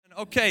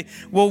Okay,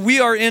 well, we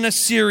are in a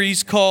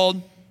series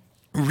called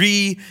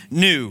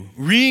Renew.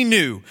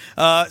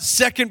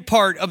 Second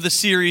part of the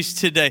series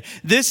today.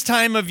 This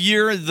time of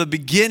year, the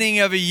beginning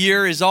of a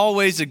year, is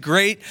always a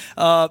great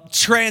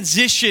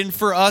transition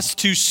for us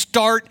to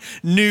start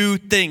new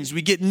things.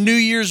 We get New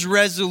Year's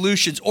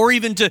resolutions, or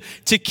even to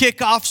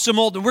kick off some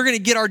old. We're going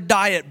to get our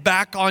diet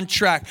back on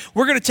track.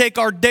 We're going to take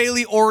our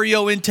daily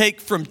Oreo intake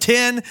from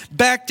 10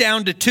 back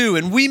down to 2,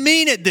 and we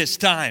mean it this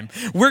time.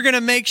 We're going to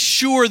make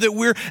sure that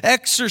we're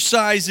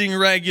exercising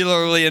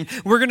regularly, and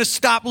we're going to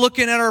stop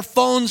looking at our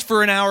phones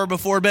for an hour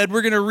before bed.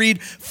 We're going to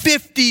read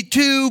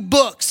 52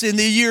 books in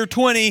the year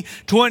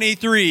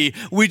 2023.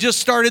 We just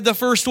started the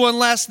first one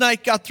last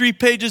night, got 3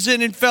 pages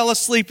in and fell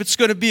asleep. It's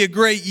going to be a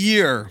great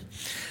year.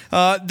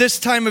 This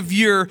time of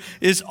year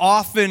is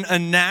often a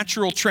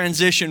natural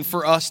transition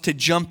for us to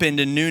jump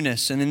into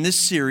newness. And in this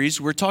series,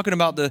 we're talking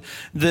about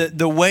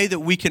the way that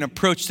we can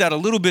approach that a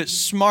little bit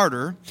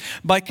smarter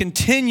by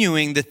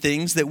continuing the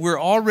things that we're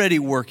already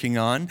working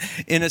on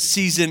in a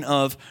season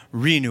of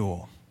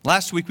renewal.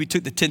 Last week, we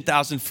took the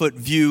 10,000-foot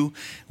view.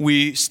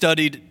 We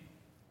studied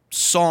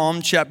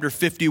Psalm chapter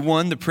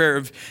 51, the prayer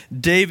of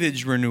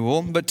David's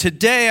renewal. But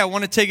today, I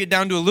want to take it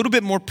down to a little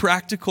bit more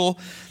practical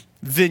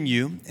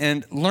venue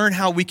and learn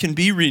how we can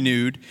be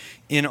renewed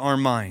in our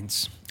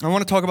minds. I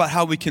want to talk about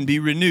how we can be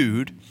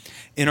renewed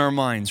in our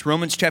minds.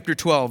 Romans chapter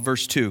 12,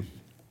 verse 2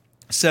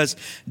 says,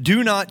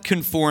 "Do not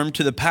conform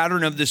to the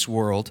pattern of this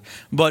world,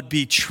 but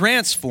be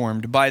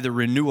transformed by the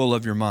renewal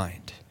of your mind.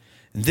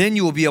 And then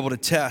you will be able to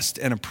test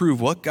and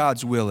approve what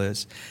God's will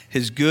is,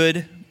 His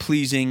good,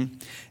 pleasing,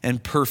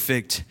 and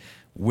perfect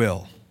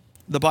will."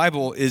 The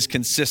Bible is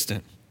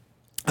consistent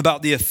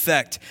about the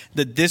effect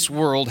that this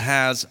world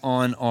has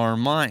on our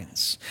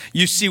minds.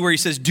 You see where he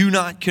says, do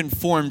not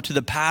conform to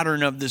the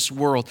pattern of this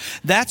world.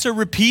 That's a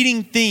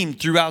repeating theme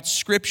throughout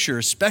Scripture,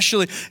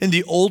 especially in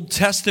the Old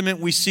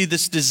Testament. We see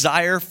this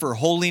desire for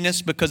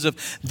holiness because of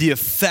the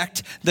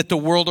effect that the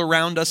world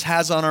around us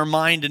has on our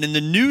mind. And in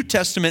the New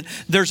Testament,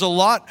 there's a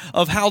lot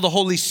of how the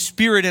Holy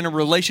Spirit in a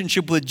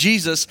relationship with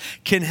Jesus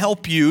can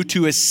help you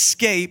to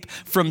escape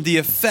from the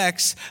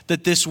effects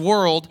that this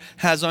world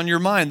has on your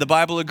mind. The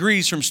Bible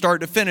agrees from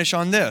start to finish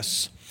on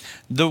this.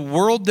 The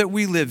world that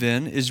we live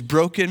in is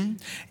broken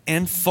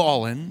and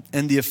fallen,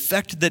 and the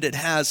effect that it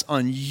has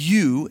on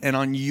you and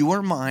on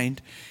your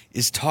mind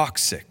is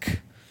toxic.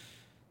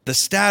 The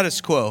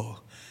status quo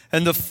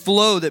and the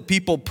flow that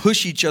people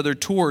push each other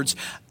towards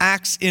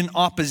acts in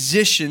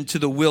opposition to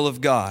the will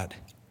of God.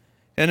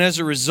 And as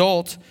a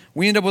result,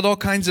 we end up with all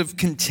kinds of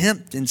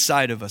contempt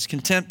inside of us.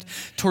 Contempt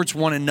towards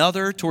one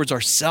another, towards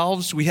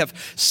ourselves. We have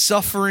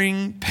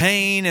suffering,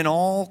 pain, and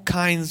all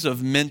kinds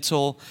of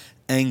mental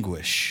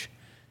anguish.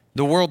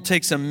 The world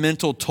takes a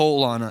mental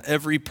toll on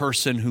every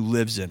person who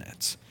lives in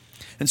it.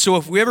 And so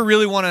if we ever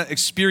really want to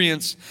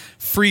experience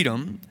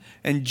freedom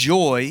and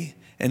joy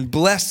and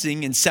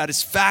blessing and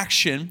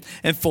satisfaction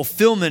and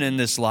fulfillment in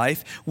this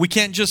life, we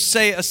can't just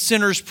say a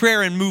sinner's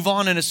prayer and move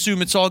on and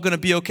assume it's all going to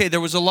be okay.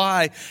 There was a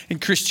lie in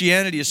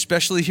Christianity,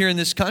 especially here in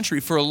this country,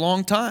 for a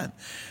long time,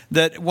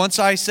 that once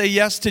I say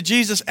yes to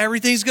Jesus,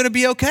 everything's going to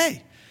be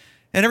okay.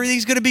 And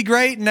everything's going to be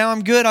great. And now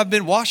I'm good. I've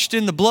been washed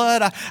in the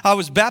blood. I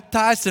was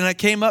baptized and I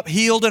came up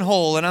healed and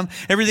whole. And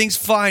everything's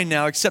fine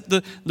now, except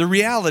the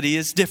reality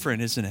is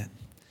different, isn't it?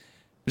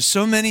 There's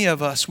so many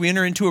of us, we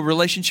enter into a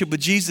relationship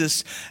with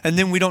Jesus and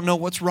then we don't know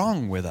what's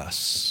wrong with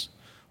us.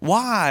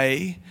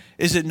 Why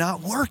is it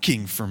not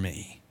working for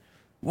me?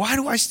 Why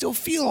do I still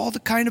feel all the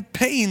kind of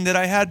pain that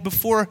I had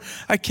before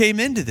I came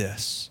into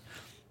this?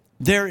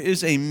 There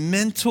is a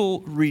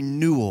mental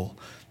renewal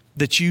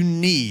that you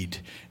need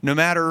no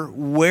matter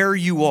where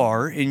you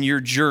are in your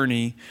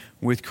journey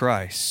with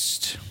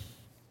Christ.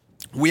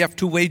 We have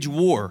to wage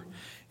war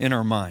in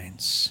our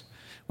minds.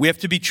 We have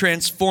to be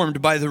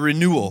transformed by the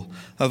renewal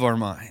of our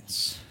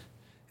minds.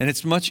 And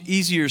it's much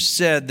easier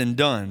said than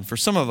done. For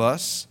some of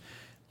us,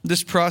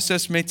 this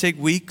process may take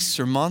weeks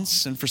or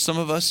months, and for some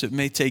of us, it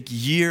may take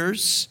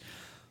years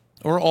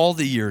or all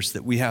the years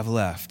that we have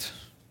left.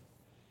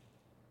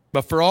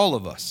 But for all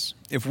of us,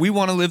 if we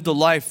want to live the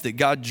life that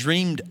God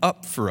dreamed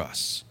up for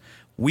us,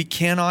 we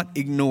cannot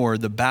ignore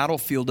the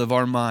battlefield of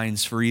our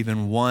minds for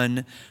even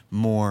one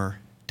more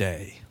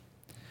day.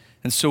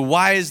 And so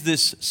why is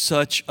this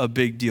such a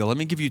big deal? Let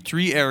me give you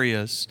 3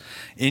 areas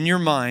in your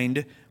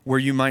mind where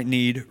you might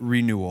need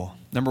renewal.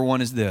 Number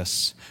 1 is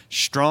this: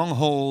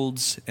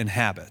 strongholds and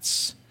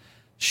habits.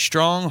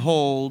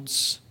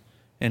 Strongholds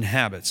and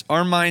habits.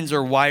 Our minds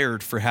are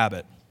wired for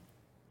habit.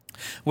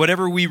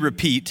 Whatever we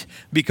repeat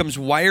becomes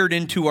wired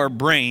into our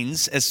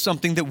brains as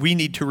something that we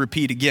need to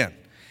repeat again.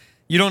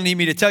 You don't need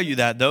me to tell you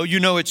that, though. You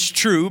know it's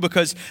true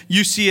because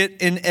you see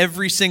it in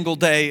every single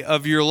day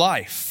of your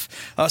life.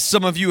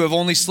 Some of you have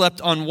only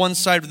slept on one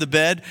side of the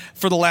bed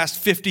for the last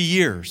 50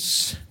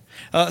 years.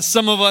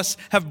 Some of us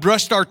have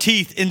brushed our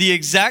teeth in the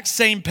exact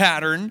same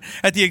pattern,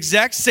 at the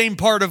exact same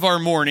part of our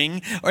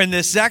morning, or in the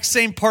exact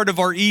same part of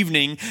our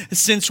evening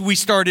since we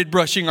started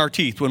brushing our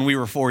teeth when we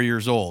were 4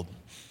 years old.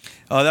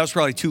 That was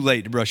probably too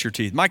late to brush your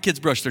teeth. My kids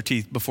brush their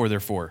teeth before they're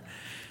 4.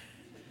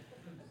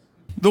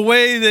 The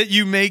way that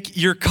you make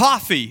your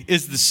coffee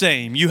is the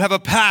same. You have a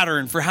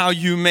pattern for how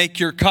you make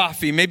your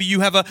coffee. Maybe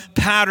you have a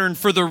pattern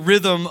for the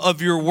rhythm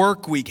of your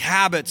work week,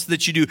 habits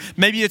that you do.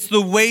 Maybe it's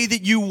the way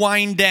that you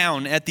wind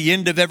down at the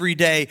end of every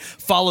day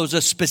follows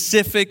a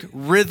specific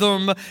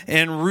rhythm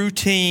and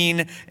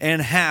routine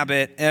and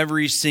habit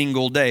every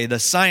single day. The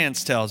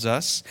science tells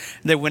us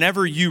that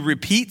whenever you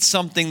repeat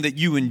something that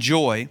you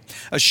enjoy,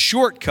 a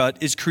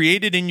shortcut is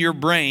created in your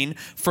brain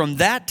from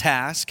that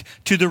task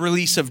to the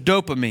release of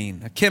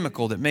dopamine, a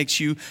chemical that makes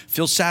you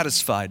feel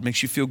satisfied,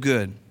 makes you feel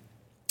good.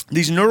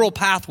 These neural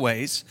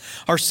pathways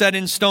are set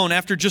in stone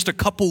after just a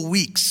couple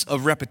weeks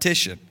of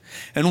repetition.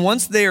 And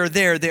once they are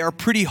there, they are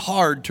pretty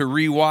hard to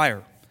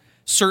rewire.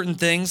 Certain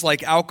things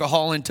like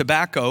alcohol and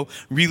tobacco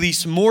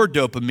release more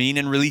dopamine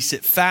and release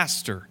it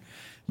faster.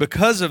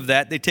 Because of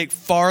that, they take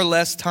far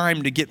less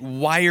time to get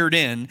wired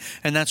in,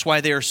 and that's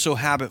why they are so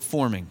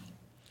habit-forming.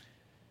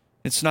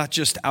 It's not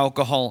just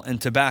alcohol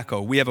and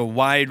tobacco. We have a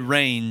wide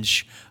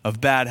range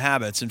of bad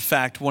habits. In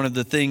fact, one of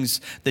the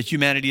things that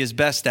humanity is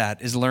best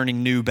at is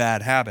learning new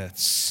bad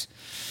habits.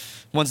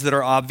 Ones that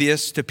are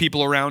obvious to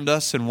people around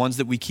us and ones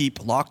that we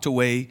keep locked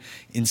away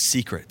in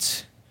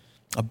secret.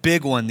 A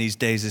big one these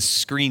days is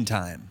screen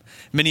time.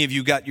 Many of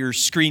you got your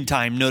screen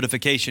time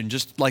notification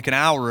just like an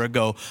hour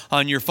ago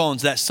on your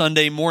phones, that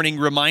Sunday morning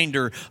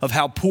reminder of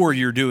how poor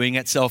you're doing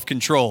at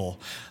self-control.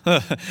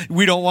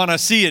 We don't want to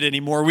see it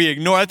anymore. We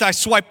ignore it. I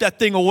swipe that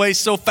thing away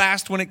so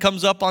fast when it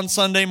comes up on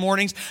Sunday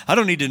mornings. I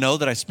don't need to know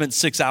that I spent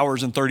 6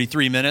 hours and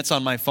 33 minutes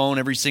on my phone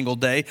every single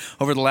day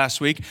over the last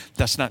week.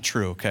 That's not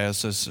true, okay?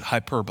 This is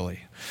hyperbole.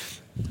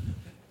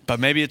 But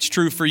maybe it's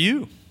true for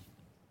you.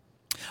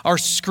 Our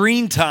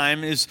screen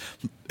time is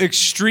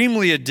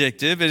extremely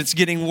addictive, and it's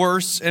getting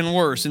worse and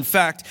worse. In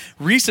fact,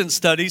 recent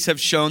studies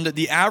have shown that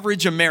the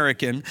average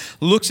American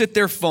looks at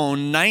their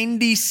phone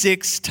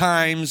 96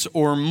 times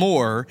or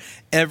more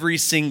every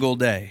single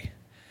day.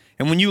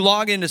 And when you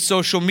log into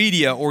social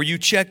media or you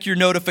check your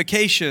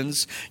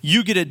notifications,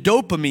 you get a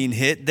dopamine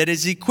hit that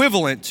is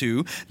equivalent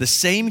to the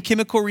same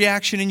chemical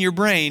reaction in your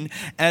brain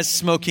as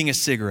smoking a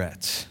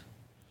cigarette.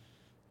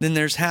 Then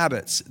there's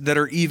habits that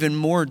are even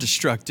more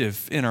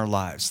destructive in our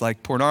lives,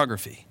 like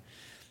pornography.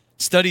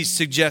 Studies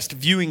suggest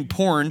viewing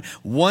porn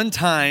one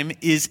time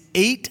is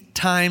 8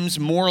 times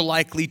more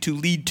likely to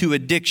lead to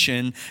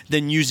addiction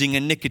than using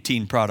a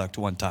nicotine product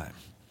one time.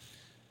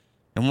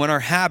 And when our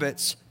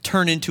habits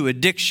turn into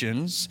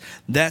addictions,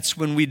 that's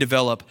when we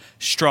develop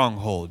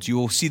strongholds. You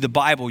will see the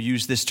Bible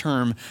use this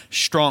term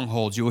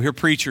strongholds. You will hear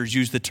preachers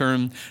use the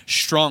term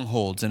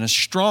strongholds. And a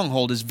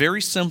stronghold is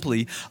very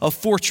simply a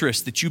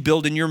fortress that you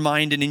build in your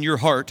mind and in your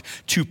heart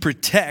to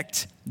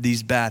protect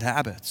these bad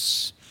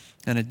habits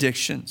and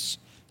addictions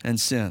and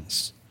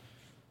sins.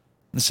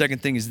 The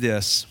second thing is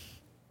this.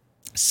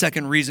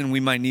 Second reason we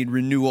might need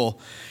renewal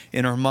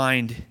in our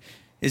mind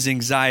is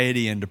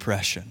anxiety and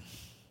depression.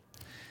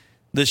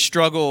 The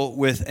struggle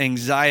with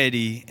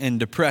anxiety and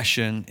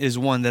depression is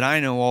one that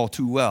I know all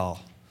too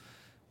well.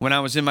 When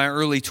I was in my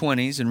early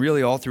 20s and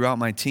really all throughout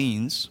my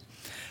teens,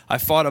 I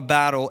fought a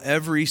battle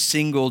every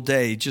single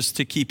day just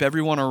to keep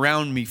everyone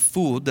around me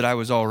fooled that I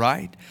was all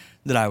right,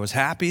 that I was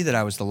happy, that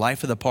I was the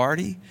life of the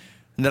party,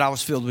 and that I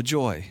was filled with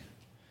joy.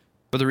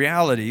 But the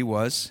reality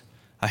was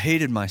I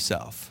hated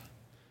myself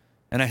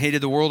and I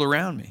hated the world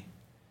around me.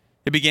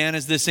 It began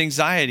as this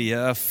anxiety,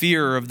 a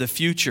fear of the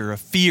future, a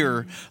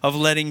fear of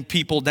letting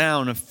people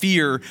down, a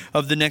fear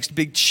of the next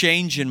big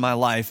change in my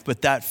life.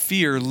 But that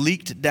fear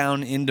leaked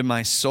down into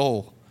my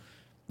soul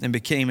and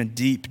became a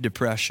deep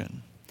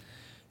depression.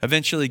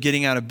 Eventually,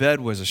 getting out of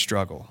bed was a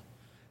struggle.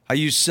 I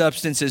used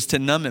substances to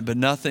numb it, but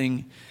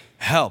nothing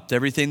helped.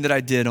 Everything that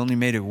I did only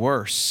made it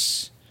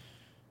worse.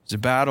 It was a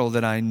battle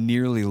that I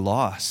nearly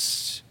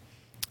lost.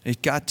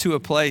 It got to a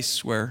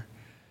place where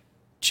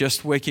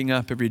just waking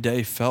up every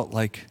day felt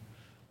like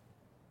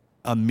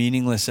a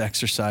meaningless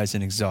exercise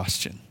in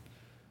exhaustion.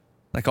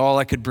 Like all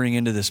I could bring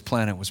into this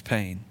planet was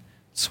pain.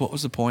 So what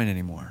was the point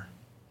anymore?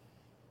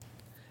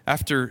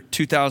 After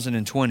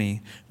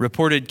 2020,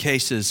 reported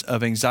cases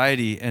of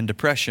anxiety and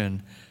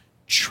depression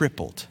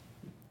tripled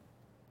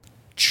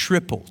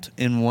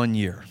in 1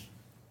 year.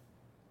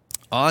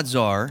 Odds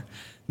are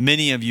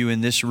many of you in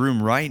this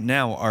room right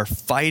now are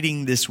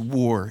fighting this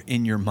war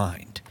in your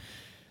mind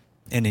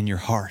and in your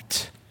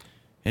heart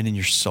and in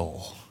your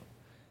soul.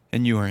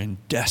 And you are in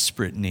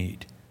desperate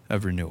need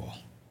of renewal.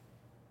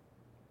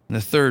 And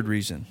the third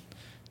reason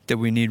that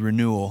we need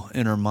renewal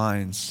in our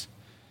minds,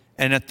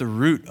 and at the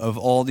root of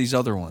all these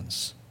other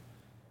ones,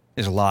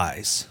 is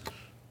lies.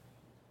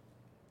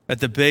 At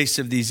the base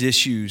of these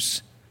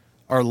issues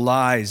are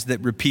lies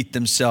that repeat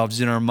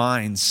themselves in our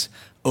minds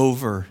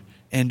over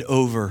and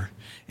over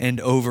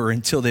and over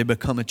until they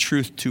become a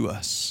truth to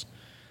us.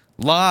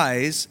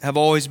 Lies have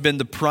always been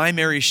the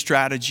primary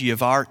strategy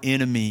of our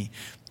enemy,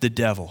 the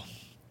devil.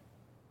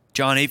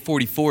 John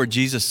 8:44,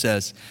 Jesus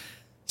says,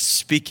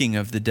 speaking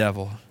of the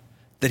devil,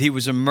 that he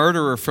was a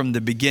murderer from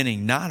the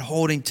beginning, not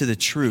holding to the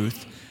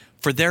truth,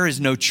 for there is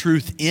no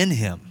truth in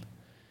him.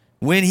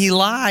 When he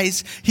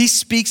lies, he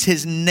speaks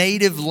his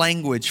native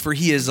language, for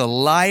he is a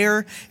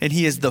liar and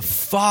he is the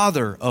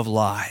father of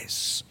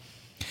lies.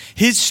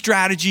 His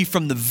strategy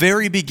from the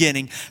very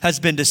beginning has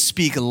been to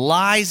speak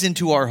lies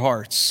into our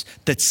hearts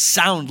that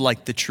sound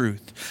like the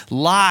truth.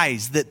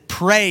 Lies that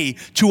prey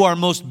to our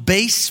most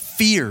base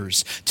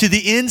fears, to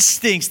the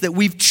instincts that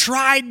we've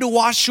tried to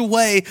wash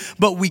away,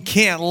 but we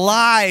can't.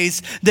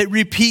 Lies that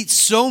repeat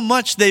so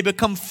much they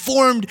become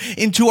formed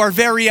into our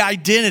very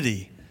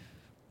identity.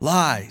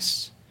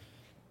 Lies.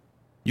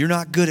 You're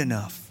not good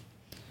enough.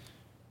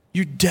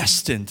 You're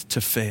destined to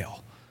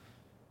fail.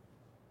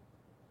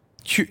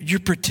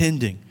 You're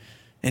pretending,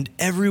 and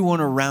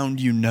everyone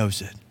around you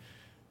knows it.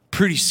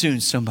 Pretty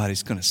soon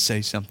somebody's going to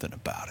say something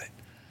about it.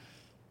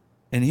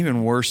 And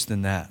even worse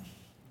than that.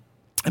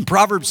 And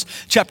Proverbs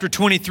chapter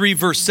 23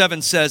 verse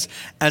 7 says,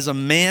 as a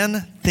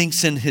man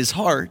thinks in his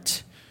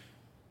heart,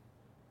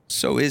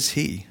 so is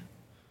he.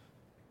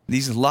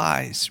 These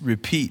lies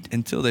repeat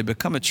until they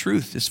become a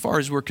truth as far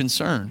as we're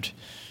concerned.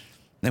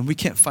 And we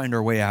can't find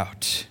our way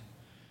out.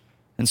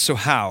 And so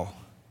how?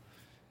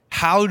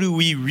 How do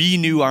we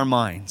renew our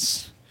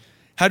minds?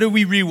 How do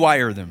we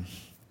rewire them?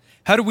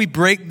 How do we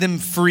break them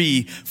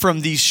free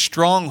from these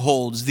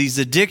strongholds, these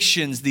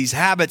addictions, these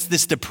habits,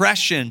 this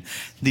depression,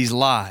 these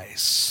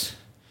lies?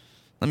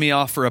 Let me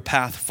offer a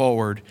path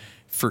forward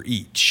for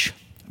each,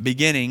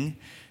 beginning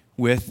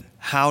with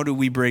how do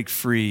we break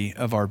free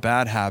of our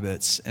bad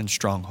habits and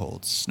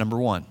strongholds? Number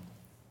one,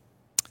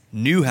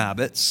 new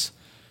habits,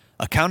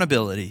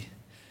 accountability,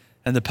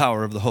 and the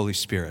power of the Holy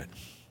Spirit.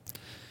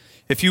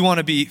 If you want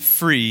to be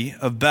free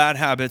of bad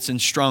habits and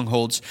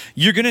strongholds,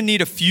 you're going to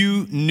need a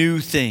few new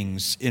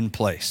things in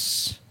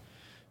place.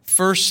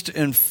 First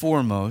and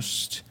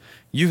foremost,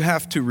 you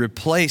have to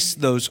replace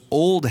those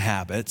old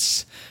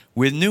habits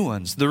with new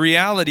ones. The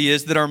reality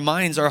is that our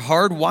minds are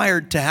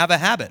hardwired to have a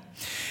habit.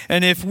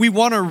 And if we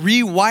want to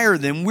rewire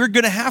them, we're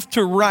going to have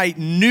to write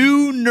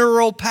new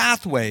neural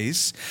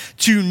pathways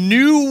to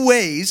new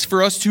ways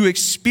for us to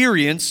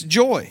experience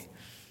joy.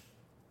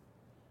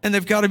 And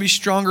they've got to be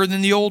stronger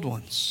than the old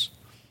ones.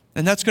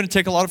 And that's going to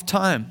take a lot of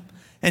time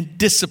and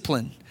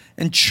discipline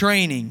and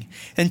training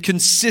and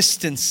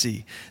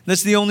consistency.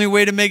 That's the only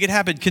way to make it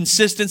happen.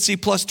 Consistency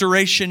plus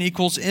duration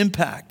equals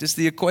impact. It's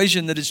the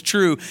equation that is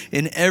true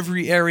in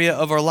every area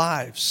of our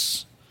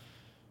lives.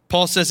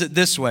 Paul says it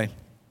this way.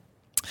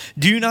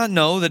 Do you not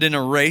know that in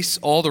a race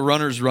all the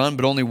runners run,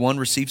 but only one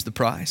receives the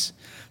prize?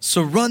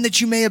 So run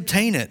that you may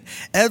obtain it.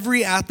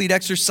 Every athlete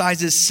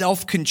exercises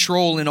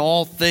self-control in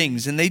all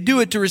things, and they do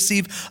it to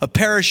receive a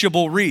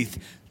perishable wreath.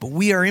 But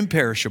we are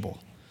imperishable.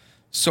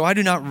 So I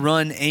do not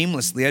run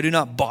aimlessly. I do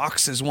not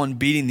box as one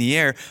beating the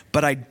air,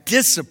 but I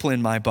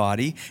discipline my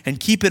body and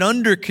keep it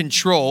under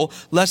control,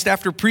 lest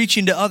after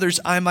preaching to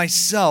others, I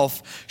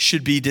myself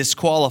should be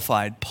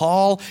disqualified.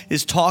 Paul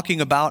is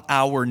talking about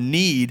our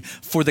need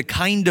for the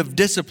kind of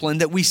discipline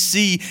that we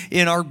see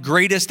in our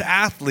greatest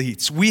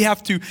athletes. We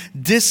have to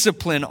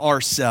discipline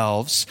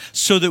ourselves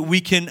so that we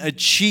can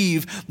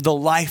achieve the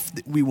life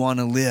that we want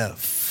to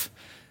live.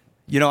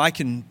 You know, I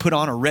can put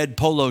on a red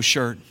polo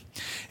shirt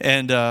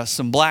and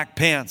some black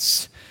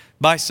pants,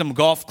 buy some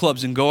golf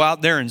clubs and go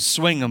out there and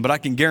swing them. But I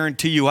can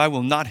guarantee you I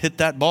will not hit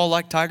that ball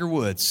like Tiger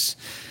Woods.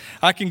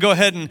 I can go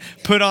ahead and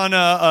put on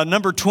a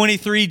number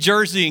 23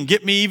 jersey and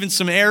get me even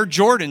some Air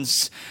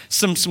Jordans,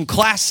 some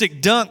classic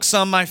dunks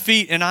on my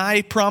feet. And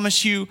I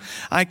promise you,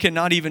 I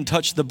cannot even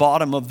touch the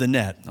bottom of the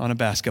net on a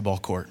basketball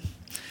court.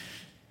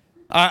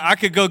 I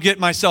could go get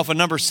myself a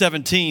number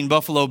 17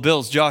 Buffalo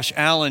Bills Josh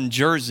Allen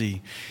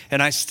jersey,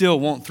 and I still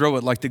won't throw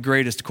it like the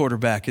greatest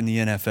quarterback in the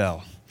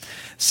NFL.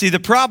 See, the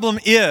problem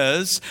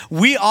is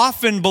we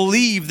often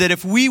believe that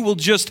if we will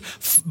just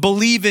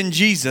believe in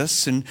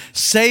Jesus and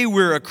say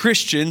we're a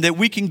Christian, that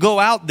we can go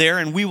out there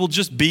and we will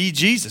just be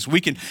Jesus.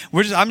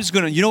 I'm just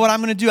going to, you know what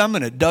I'm going to do? I'm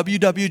going to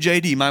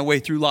WWJD my way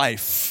through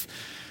life,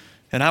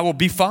 and I will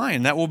be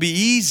fine. That will be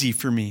easy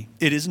for me.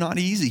 It is not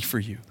easy for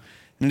you.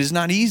 And it is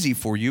not easy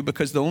for you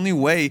because the only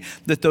way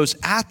that those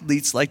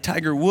athletes like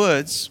Tiger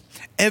Woods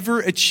ever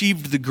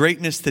achieved the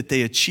greatness that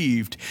they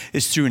achieved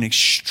is through an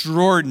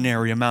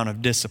extraordinary amount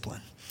of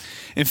discipline.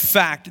 In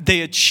fact,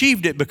 they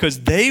achieved it because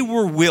they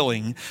were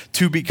willing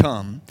to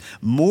become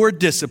more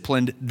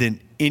disciplined than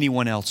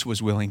anyone else was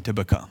willing to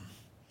become.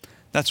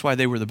 That's why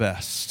they were the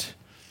best.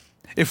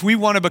 If we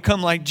want to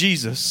become like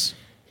Jesus,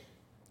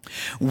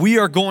 we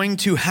are going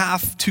to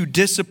have to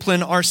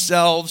discipline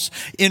ourselves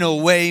in a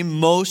way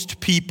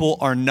most people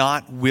are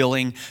not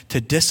willing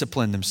to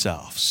discipline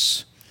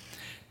themselves.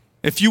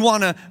 If you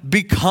want to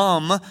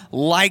become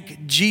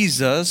like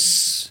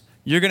Jesus,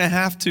 you're going to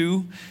have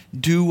to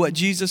do what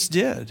Jesus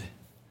did.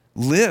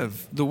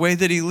 Live the way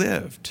that he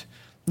lived.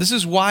 This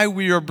is why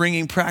we are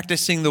bringing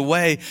practicing the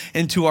way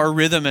into our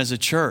rhythm as a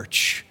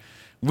church.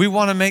 We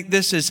want to make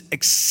this as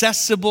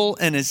accessible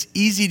and as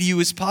easy to you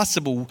as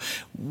possible.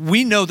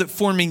 We know that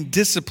forming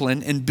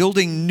discipline and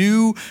building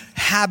new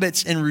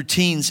habits and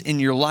routines in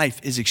your life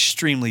is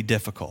extremely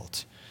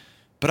difficult.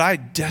 But I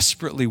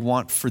desperately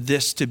want for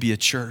this to be a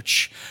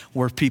church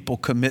where people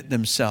commit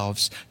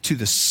themselves to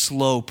the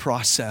slow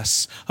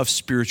process of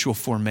spiritual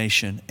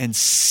formation and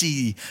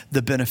see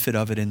the benefit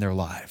of it in their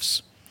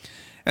lives.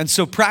 And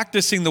so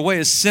practicing the way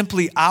is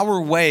simply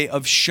our way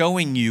of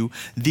showing you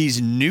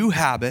these new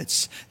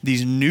habits,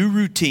 these new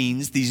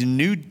routines, these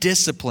new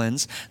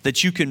disciplines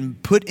that you can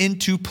put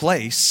into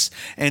place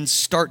and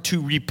start to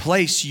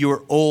replace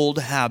your old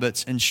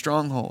habits and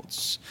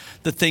strongholds,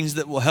 the things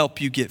that will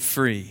help you get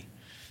free.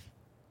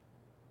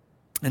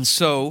 And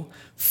so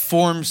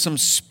form some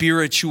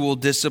spiritual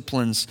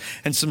disciplines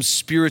and some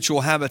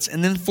spiritual habits,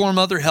 and then form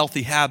other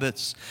healthy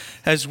habits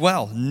as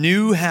well.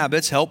 New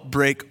habits help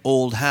break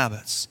old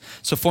habits.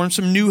 So form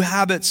some new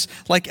habits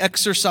like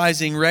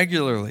exercising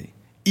regularly,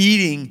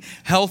 eating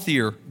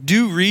healthier.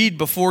 Do read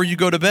before you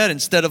go to bed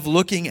instead of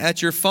looking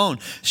at your phone.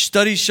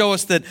 Studies show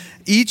us that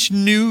each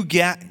new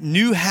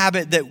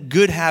habit, that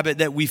good habit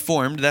that we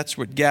formed, that's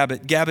what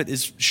Gabbit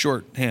is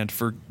shorthand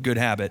for good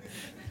habit.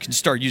 You can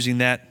start using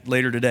that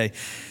later today.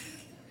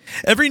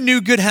 Every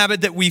new good habit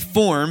that we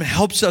form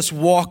helps us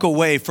walk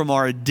away from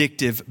our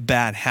addictive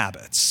bad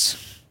habits.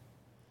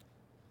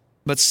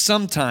 But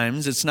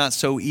sometimes it's not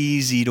so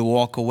easy to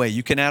walk away.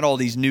 You can add all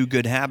these new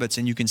good habits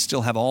and you can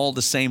still have all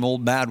the same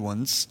old bad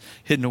ones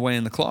hidden away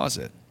in the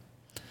closet.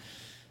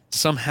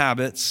 Some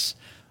habits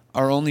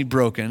are only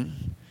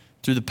broken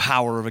through the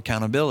power of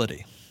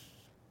accountability.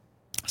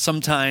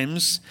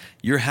 Sometimes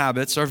your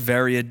habits are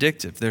very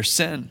addictive. They're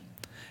sin.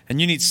 And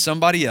you need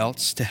somebody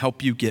else to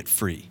help you get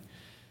free.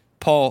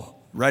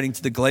 Paul, writing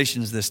to the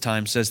Galatians this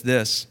time, says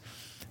this,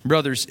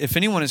 "Brothers, if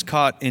anyone is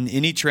caught in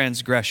any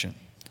transgression,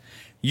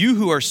 you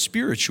who are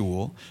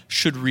spiritual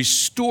should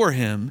restore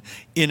him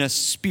in a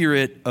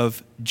spirit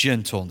of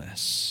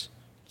gentleness."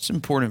 It's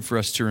important for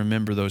us to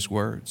remember those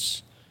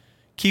words.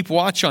 Keep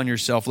watch on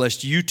yourself,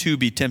 lest you too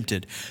be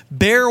tempted.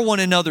 Bear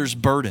one another's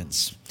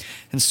burdens,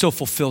 and so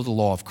fulfill the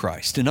law of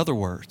Christ. In other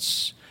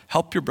words,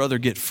 help your brother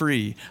get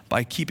free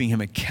by keeping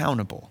him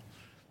accountable,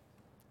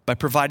 by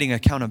providing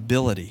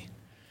accountability.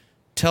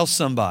 Tell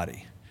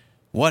somebody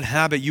what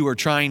habit you are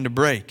trying to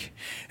break,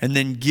 and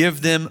then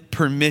give them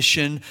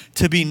permission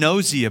to be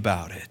nosy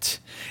about it.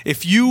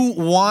 If you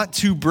want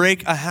to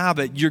break a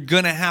habit, you're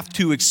going to have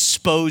to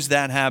expose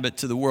that habit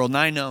to the world. And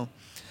I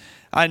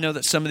know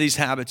that some of these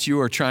habits you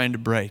are trying to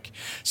break,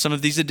 some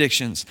of these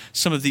addictions,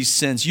 some of these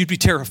sins, you'd be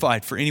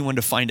terrified for anyone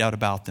to find out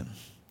about them.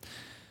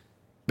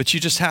 But you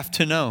just have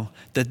to know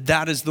that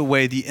that is the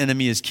way the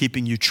enemy is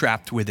keeping you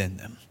trapped within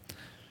them,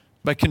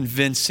 by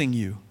convincing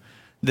you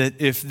that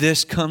if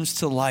this comes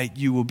to light,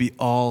 you will be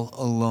all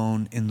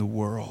alone in the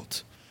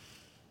world.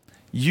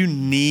 You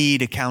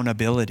need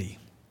accountability.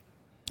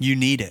 You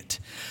need it.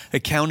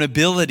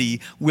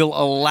 Accountability will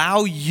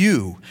allow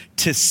you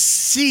to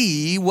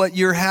see what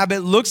your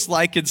habit looks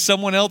like in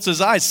someone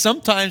else's eyes.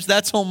 Sometimes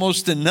that's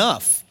almost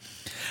enough.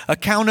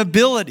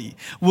 Accountability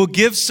will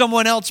give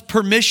someone else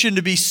permission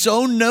to be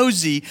so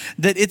nosy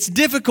that it's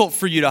difficult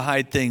for you to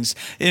hide things.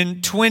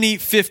 In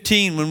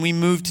 2015, when we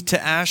moved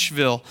to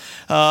Asheville,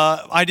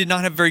 I did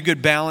not have very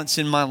good balance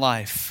in my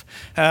life.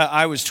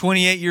 I was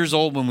 28 years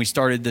old when we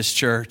started this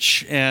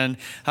church, and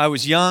I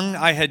was young.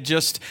 I had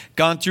just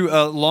gone through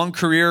a long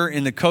career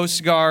in the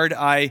Coast Guard.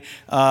 I,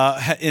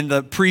 in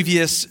the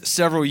previous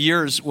several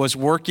years, was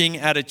working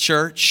at a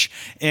church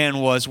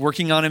and was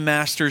working on a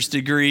master's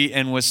degree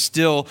and was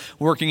still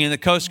working in the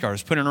Coast Guard. I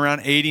was putting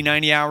around 80,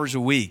 90 hours a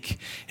week,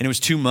 and it was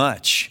too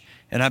much.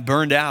 And I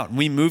burned out. And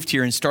we moved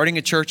here, and starting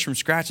a church from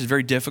scratch is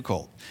very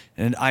difficult,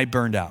 and I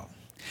burned out.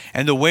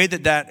 And the way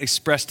that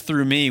expressed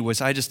through me was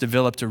I just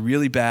developed a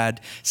really bad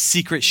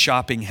secret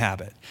shopping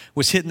habit.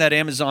 Was hitting that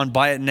Amazon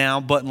buy it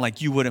now button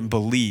like you wouldn't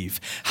believe.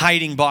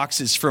 Hiding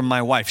boxes from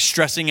my wife,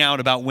 stressing out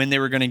about when they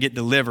were going to get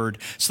delivered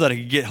so that I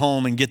could get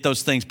home and get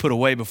those things put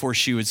away before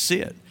she would see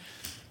it.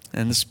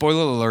 And the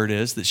spoiler alert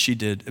is that she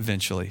did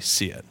eventually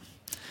see it.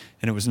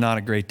 And it was not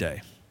a great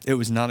day. It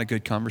was not a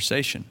good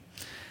conversation.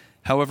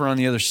 However, on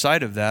the other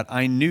side of that,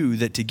 I knew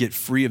that to get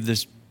free of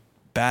this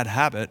bad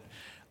habit,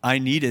 I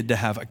needed to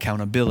have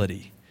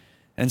accountability.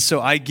 And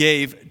so I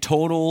gave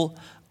total,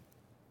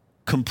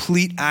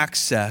 complete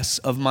access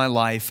of my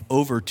life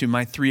over to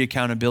my 3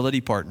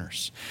 accountability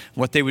partners.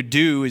 What they would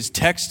do is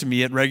text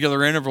me at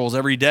regular intervals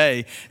every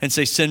day and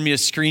say, send me a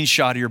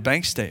screenshot of your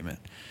bank statement.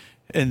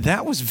 And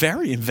that was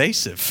very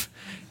invasive.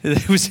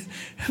 It was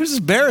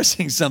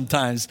embarrassing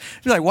sometimes.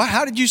 I'd be like, "Wow,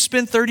 how did you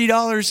spend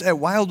 $30 at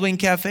Wild Wing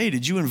Cafe?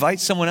 Did you invite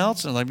someone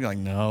else?" And I'd be like,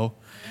 "No,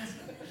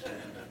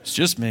 it's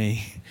just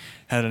me.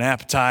 Had an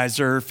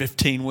appetizer,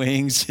 15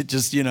 wings. It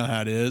just, you know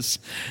how it is.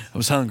 I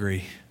was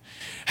hungry."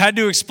 Had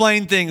to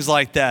explain things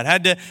like that.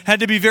 Had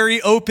to be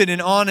very open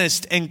and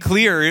honest and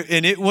clear.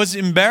 And it was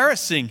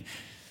embarrassing.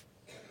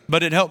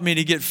 But it helped me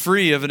to get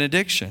free of an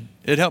addiction.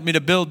 It helped me to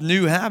build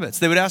new habits.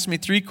 They would ask me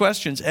 3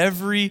 questions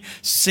every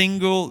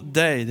single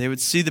day. They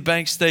would see the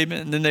bank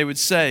statement and then they would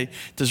say,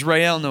 does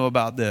Rael know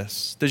about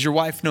this? Does your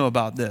wife know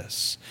about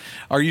this?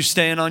 Are you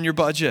staying on your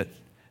budget?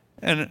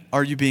 And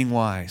are you being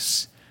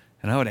wise?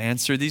 And I would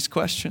answer these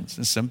questions.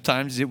 And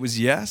sometimes it was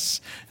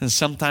yes, and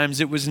sometimes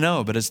it was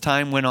no. But as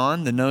time went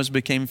on, the no's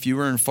became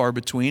fewer and far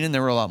between, and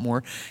there were a lot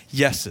more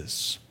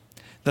yeses.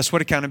 That's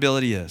what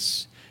accountability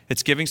is.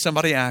 It's giving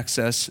somebody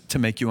access to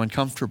make you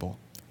uncomfortable.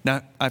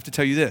 Now, I have to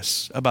tell you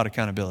this about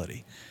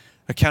accountability.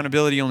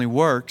 Accountability only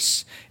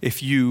works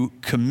if you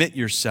commit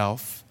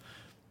yourself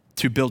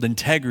to build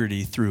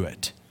integrity through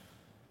it.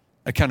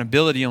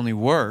 Accountability only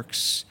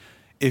works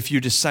if you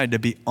decide to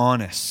be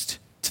honest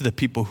to the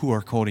people who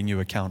are holding you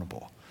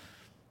accountable.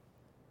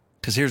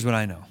 Because here's what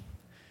I know.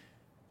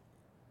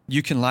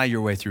 You can lie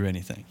your way through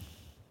anything.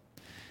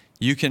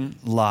 You can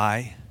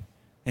lie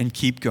and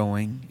keep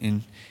going,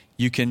 and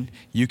you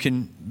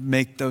can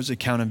make those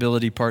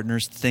accountability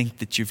partners think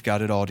that you've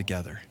got it all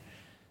together.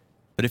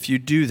 But if you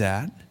do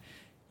that,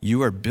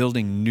 you are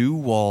building new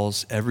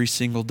walls every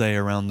single day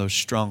around those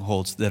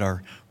strongholds that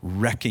are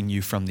wrecking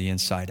you from the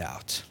inside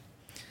out.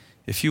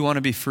 If you want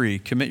to be free,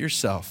 commit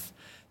yourself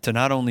to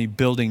not only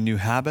building new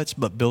habits,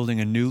 but building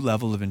a new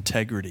level of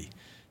integrity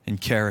and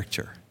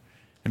character.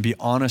 And be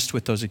honest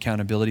with those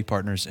accountability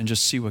partners and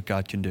just see what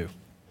God can do.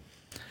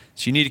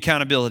 So you need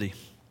accountability.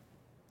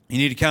 You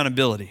need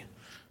accountability.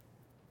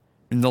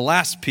 And the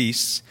last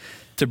piece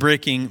to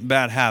breaking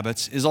bad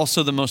habits is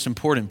also the most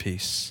important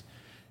piece.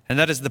 And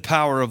that is the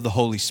power of the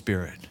Holy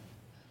Spirit.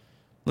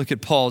 Look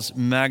at Paul's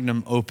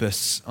magnum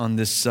opus on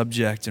this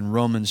subject in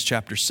Romans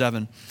chapter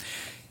 7.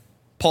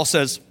 Paul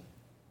says,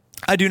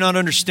 I do not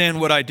understand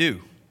what I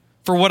do.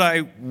 For what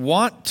I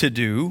want to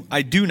do,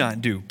 I do not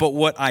do. But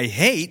what I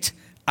hate,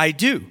 I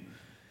do.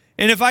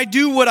 And if I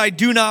do what I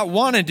do not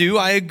want to do,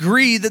 I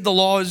agree that the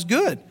law is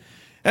good.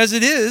 As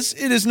it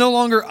is no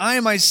longer I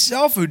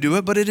myself who do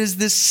it, but it is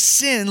this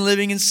sin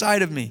living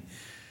inside of me.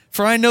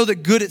 For I know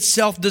that good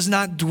itself does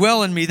not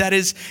dwell in me, that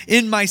is,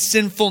 in my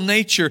sinful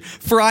nature.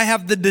 For I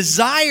have the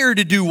desire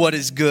to do what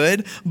is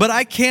good, but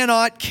I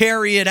cannot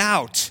carry it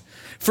out.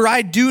 For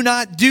I do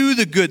not do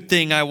the good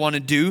thing I want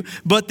to do,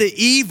 but the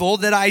evil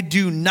that I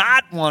do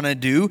not want to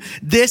do,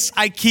 this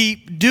I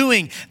keep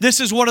doing. This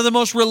is one of the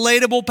most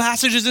relatable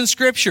passages in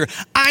Scripture.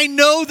 I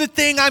know the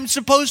thing I'm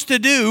supposed to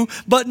do,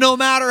 but no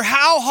matter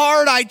how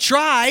hard I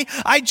try,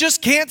 I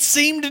just can't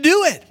seem to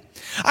do it.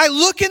 I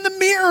look in the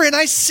mirror and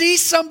I see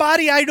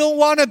somebody I don't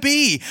want to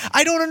be.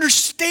 I don't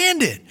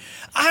understand it.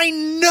 I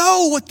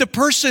know what the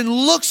person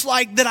looks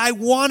like that I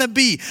want to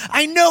be.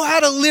 I know how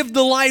to live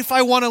the life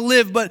I want to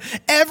live, but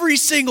every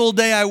single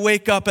day I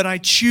wake up and I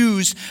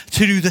choose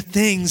to do the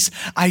things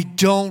I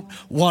don't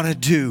want to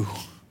do.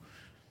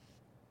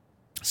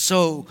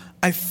 So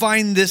I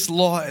find this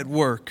law at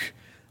work.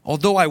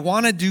 Although I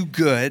want to do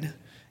good,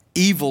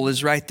 evil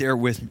is right there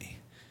with me.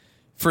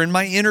 For in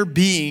my inner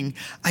being,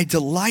 I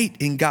delight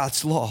in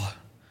God's law,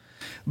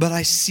 but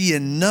I see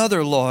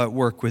another law at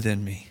work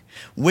within me,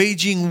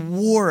 waging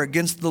war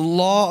against the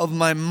law of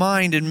my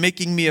mind and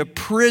making me a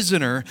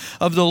prisoner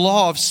of the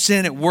law of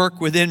sin at work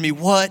within me.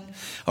 What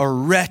a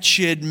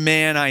wretched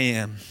man I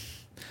am.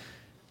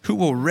 Who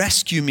will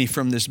rescue me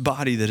from this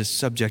body that is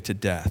subject to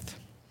death?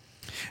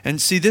 And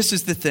see, this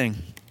is the thing,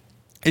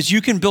 is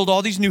you can build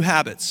all these new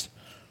habits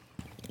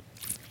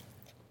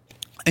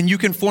and you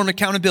can form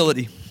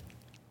accountability.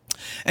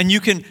 And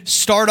you can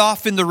start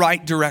off in the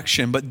right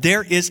direction, but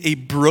there is a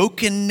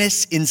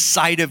brokenness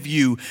inside of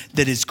you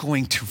that is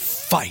going to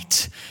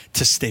fight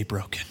to stay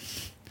broken.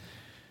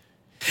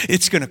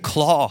 It's going to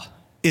claw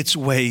its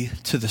way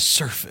to the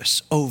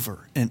surface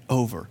over and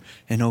over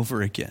and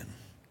over again.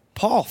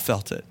 Paul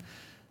felt it.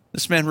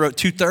 This man wrote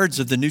 2/3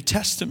 of the New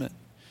Testament.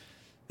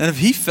 And if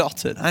he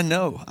felt it, I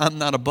know I'm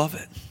not above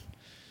it.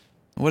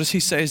 What does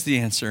he say is the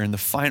answer in the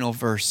final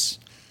verse?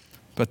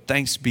 But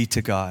thanks be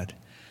to God,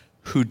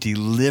 who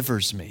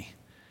delivers me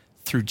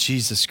through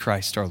Jesus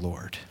Christ our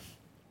Lord.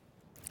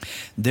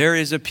 There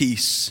is a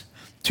peace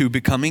to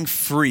becoming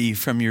free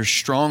from your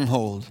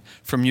stronghold,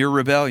 from your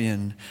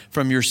rebellion,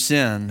 from your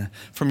sin,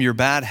 from your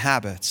bad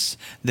habits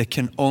that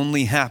can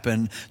only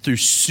happen through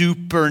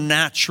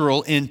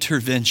supernatural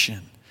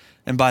intervention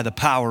and by the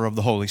power of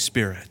the Holy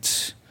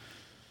Spirit.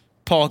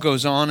 Paul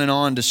goes on and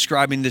on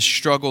describing this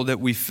struggle that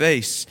we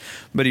face,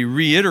 but he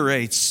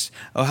reiterates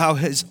how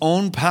his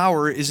own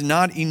power is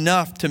not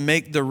enough to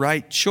make the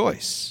right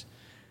choice.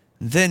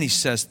 Then he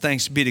says,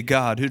 thanks be to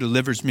God who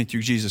delivers me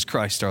through Jesus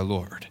Christ our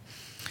Lord.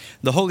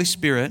 The Holy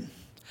Spirit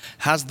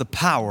has the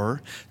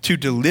power to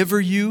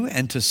deliver you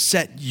and to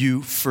set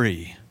you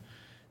free.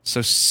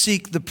 So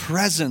seek the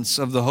presence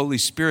of the Holy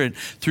Spirit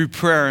through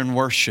prayer and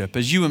worship.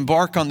 As you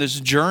embark on this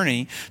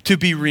journey to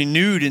be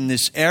renewed in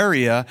this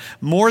area,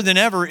 more than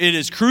ever, it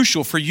is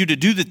crucial for you to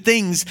do the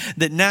things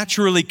that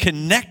naturally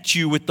connect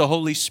you with the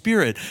Holy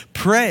Spirit.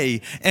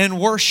 Pray and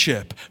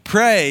worship.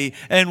 Pray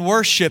and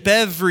worship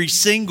every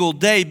single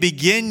day.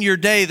 Begin your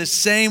day the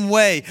same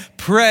way.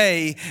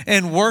 Pray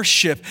and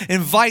worship.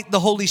 Invite the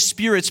Holy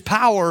Spirit's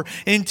power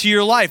into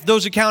your life.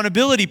 Those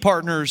accountability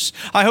partners,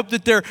 I hope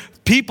that they're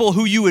people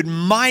who you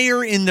admire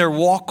admire in their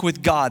walk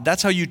with God.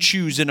 That's how you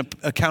choose an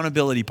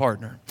accountability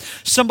partner.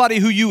 Somebody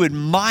who you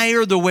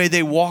admire the way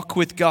they walk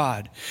with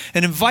God.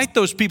 And invite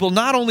those people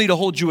not only to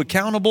hold you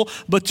accountable,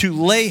 but to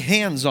lay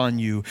hands on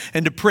you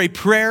and to pray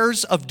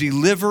prayers of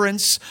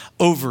deliverance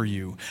over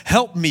you.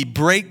 Help me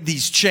break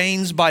these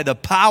chains by the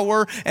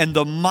power and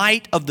the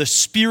might of the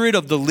Spirit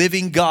of the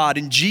living God.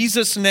 In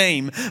Jesus'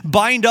 name,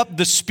 bind up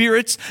the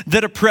spirits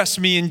that oppress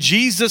me. In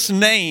Jesus'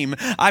 name,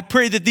 I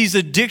pray that these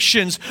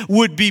addictions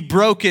would be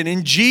broken.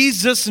 In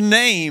Jesus'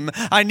 name,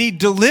 I need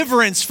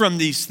deliverance from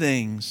these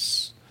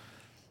things.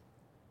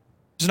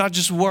 It's not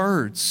just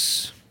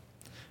words.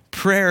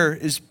 Prayer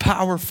is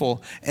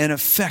powerful and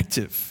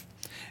effective.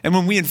 And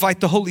when we invite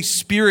the Holy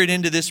Spirit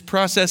into this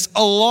process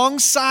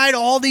alongside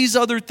all these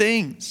other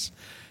things,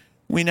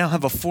 we now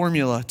have a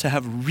formula to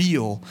have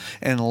real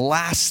and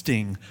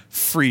lasting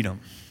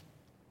freedom.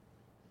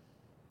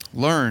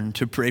 Learn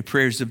to pray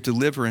prayers of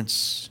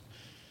deliverance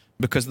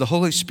because the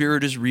Holy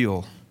Spirit is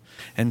real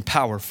and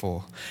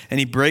powerful, and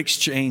He breaks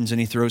chains and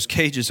He throws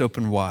cages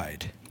open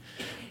wide.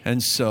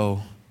 And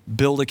so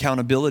build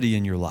accountability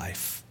in your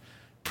life.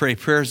 Pray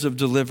prayers of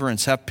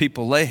deliverance. Have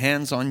people lay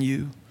hands on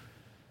you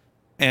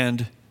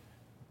and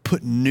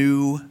put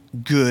new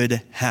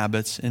good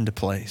habits into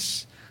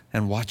place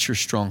and watch your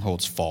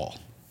strongholds fall.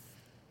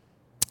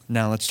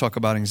 Now let's talk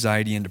about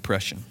anxiety and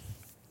depression.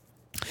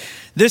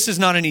 This is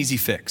not an easy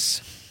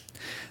fix.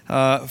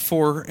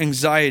 For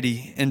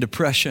anxiety and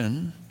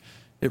depression,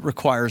 it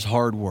requires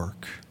hard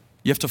work.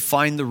 You have to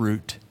find the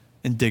root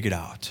and dig it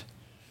out.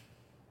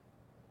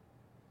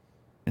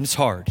 And it's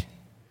hard. And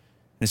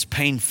it's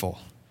painful.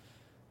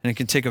 And it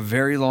can take a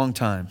very long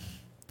time.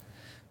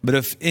 But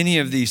if any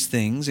of these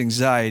things,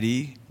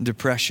 anxiety,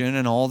 depression,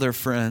 and all their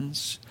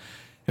friends,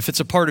 if it's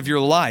a part of your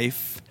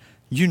life,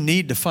 you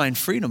need to find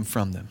freedom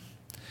from them.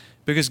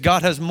 Because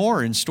God has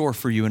more in store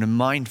for you and in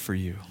mind for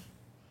you.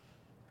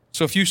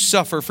 So if you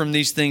suffer from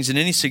these things in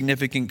any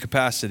significant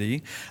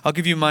capacity, I'll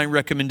give you my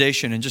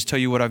recommendation and just tell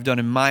you what I've done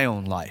in my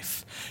own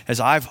life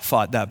as I've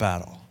fought that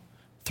battle.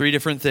 3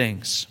 different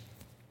things.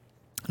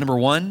 Number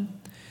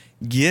 1,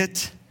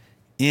 get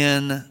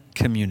in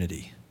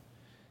community.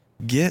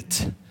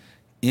 Get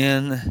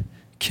in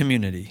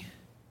community.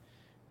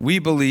 We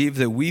believe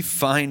that we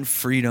find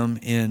freedom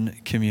in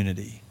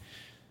community.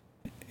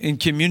 In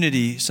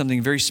community,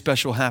 something very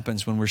special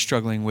happens when we're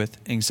struggling with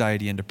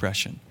anxiety and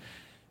depression.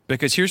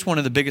 Because here's one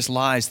of the biggest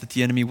lies that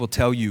the enemy will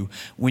tell you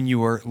when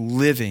you are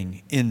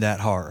living in that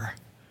horror.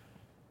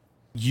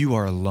 You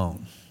are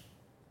alone.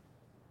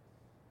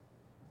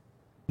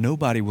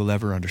 Nobody will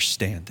ever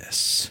understand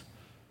this.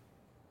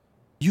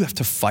 You have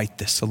to fight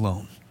this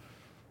alone.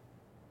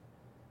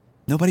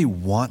 Nobody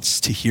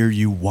wants to hear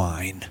you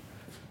whine.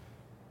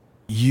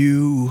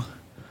 You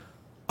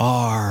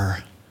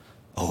are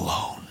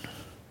alone.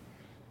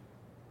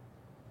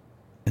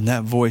 And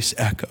that voice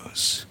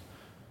echoes.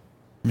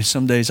 I mean,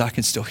 some days I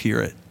can still hear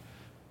it.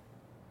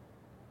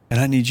 And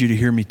I need you to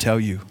hear me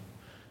tell you,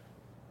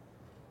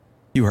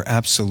 you are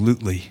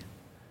absolutely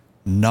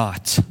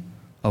not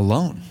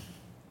alone.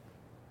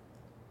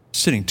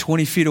 Sitting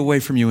 20 feet away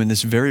from you in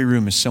this very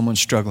room is someone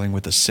struggling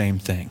with the same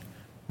thing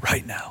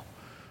right now.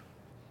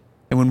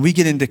 And when we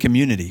get into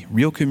community,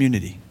 real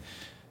community,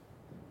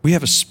 we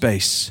have a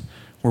space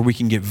where we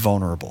can get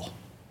vulnerable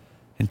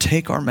and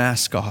take our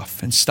mask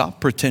off and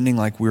stop pretending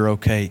like we're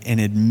okay and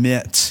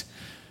admit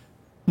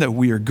that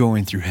we are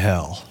going through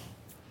hell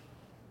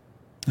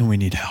and we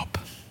need help.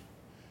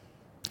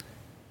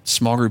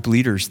 Small group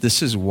leaders,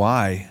 this is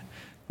why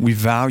we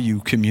value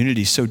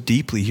community so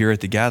deeply here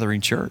at the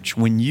Gathering Church.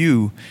 When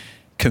you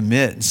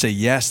commit and say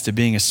yes to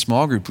being a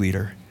small group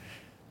leader,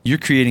 you're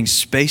creating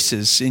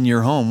spaces in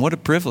your home. What a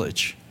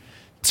privilege.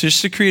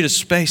 Just to create a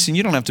space, and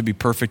you don't have to be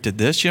perfect at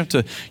this. You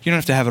don't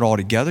have to have it all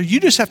together.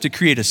 You just have to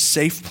create a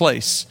safe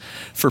place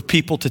for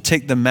people to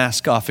take the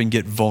mask off and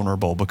get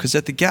vulnerable. Because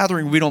at the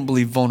Gathering, we don't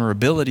believe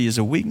vulnerability is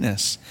a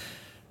weakness.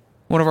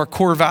 One of our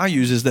core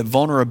values is that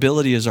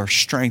vulnerability is our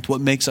strength.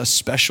 What makes us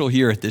special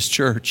here at this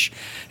church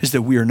is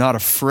that we are not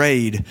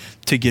afraid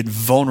to get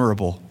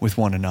vulnerable with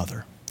one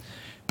another.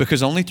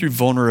 Because only through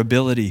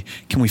vulnerability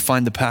can we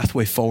find the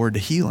pathway forward to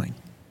healing.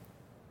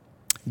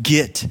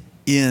 Get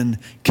in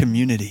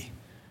community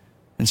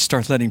and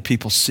start letting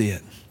people see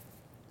it.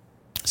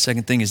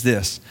 Second thing is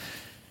this.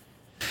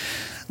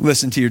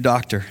 Listen to your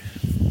doctor.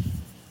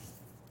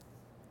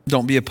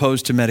 Don't be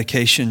opposed to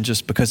medication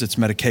just because it's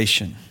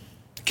medication.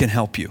 It can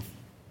help you.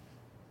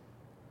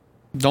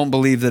 Don't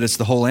believe that it's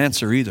the whole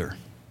answer either.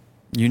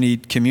 You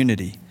need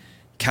community,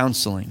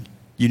 counseling.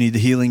 You need the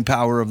healing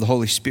power of the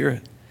Holy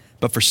Spirit.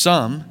 But for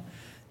some,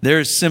 there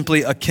is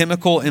simply a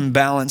chemical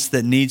imbalance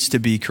that needs to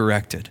be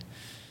corrected.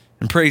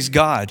 And praise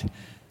God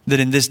that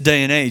in this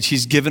day and age,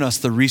 He's given us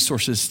the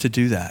resources to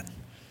do that.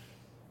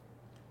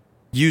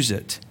 Use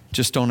it,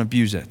 just don't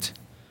abuse it.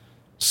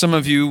 Some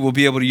of you will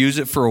be able to use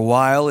it for a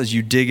while as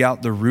you dig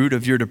out the root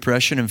of your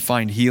depression and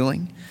find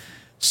healing.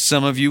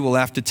 Some of you will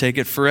have to take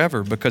it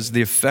forever because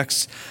the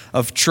effects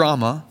of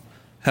trauma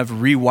have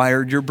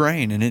rewired your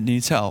brain and it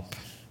needs help.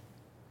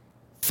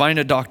 Find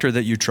a doctor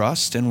that you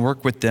trust and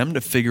work with them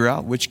to figure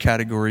out which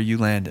category you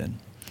land in.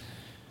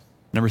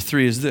 Number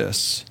 3 is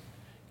this: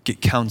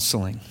 get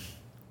counseling.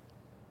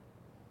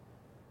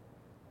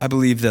 I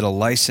believe that a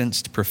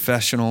licensed,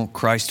 professional,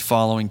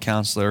 Christ-following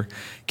counselor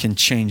can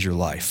change your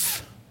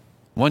life.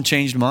 One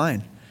changed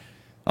mine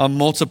on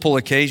multiple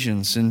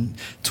occasions. In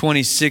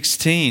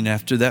 2016,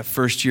 after that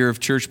first year of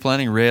church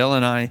planting, Rael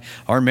and I,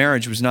 our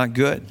marriage was not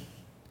good.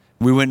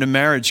 We went to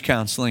marriage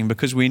counseling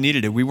because we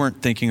needed it. We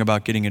weren't thinking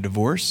about getting a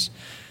divorce,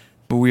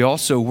 but we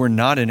also were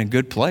not in a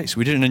good place.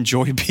 We didn't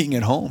enjoy being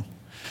at home.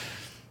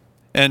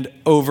 And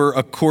over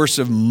a course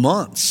of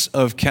months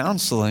of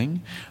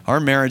counseling,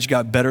 our marriage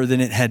got better than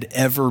it had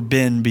ever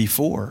been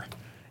before.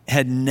 It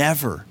had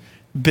never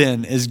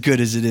been as good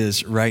as it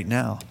is right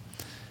now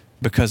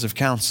because of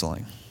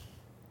counseling.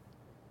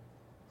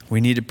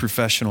 We needed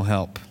professional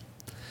help.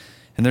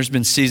 And there's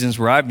been seasons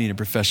where I've needed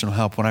professional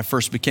help. When I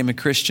first became a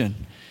Christian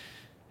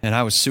and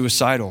I was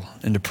suicidal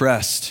and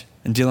depressed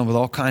and dealing with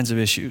all kinds of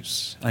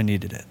issues, I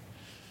needed it.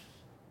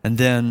 And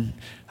then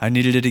I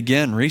needed it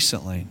again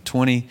recently.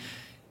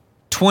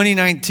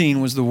 2019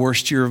 was the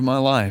worst year of my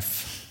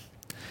life.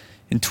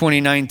 In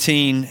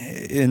 2019,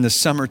 in the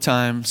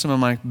summertime, some of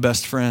my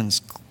best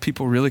friends,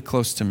 people really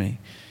close to me,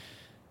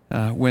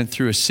 went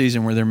through a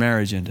season where their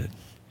marriage ended.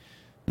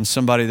 And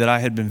somebody that I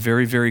had been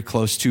very, very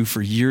close to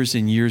for years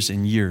and years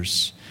and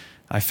years,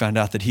 I found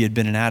out that he had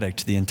been an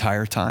addict the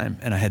entire time,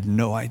 and I had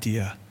no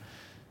idea.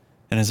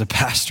 And as a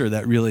pastor,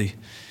 that really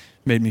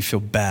made me feel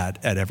bad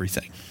at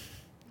everything.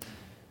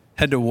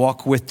 Had to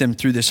walk with them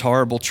through this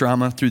horrible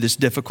trauma, through this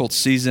difficult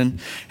season.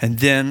 And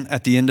then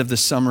at the end of the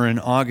summer in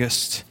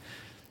August,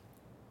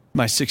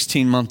 my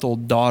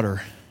 16-month-old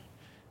daughter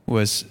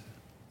was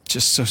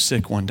just so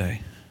sick one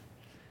day.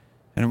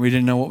 And we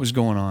didn't know what was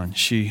going on.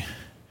 She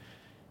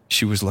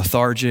was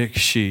lethargic.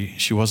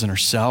 She wasn't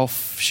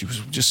herself. She was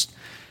just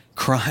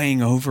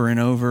crying over and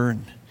over.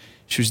 And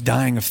she was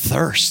dying of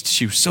thirst.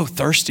 She was so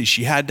thirsty.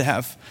 She had to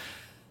have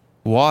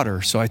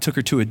water. So I took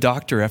her to a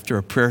doctor after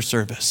a prayer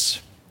service.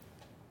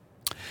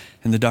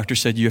 And the doctor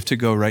said, you have to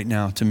go right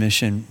now to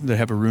Mission. They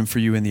have a room for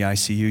you in the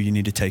ICU. You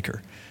need to take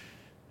her.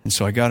 And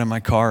so I got in my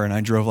car and I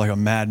drove like a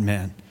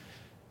madman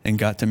and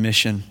got to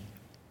Mission.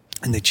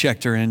 And they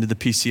checked her into the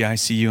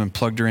PCICU and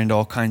plugged her into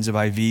all kinds of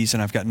IVs.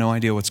 And I've got no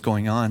idea what's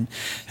going on.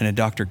 And a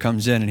doctor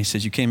comes in and he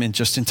says, you came in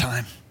just in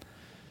time.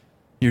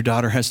 Your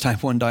daughter has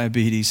type 1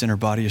 diabetes and her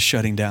body is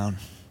shutting down.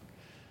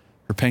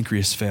 Her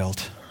pancreas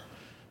failed.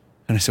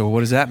 And I said, well,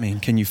 what does that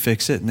mean? Can you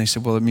fix it? And they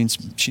said, well, it means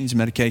she needs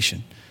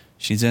medication.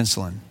 She needs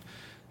insulin.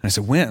 And I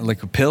said, when?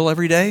 Like a pill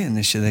every day? And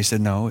they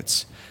said, no,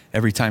 it's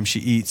every time she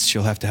eats,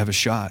 she'll have to have a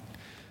shot.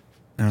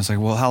 And I was like,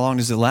 well, how long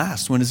does it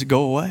last? When does it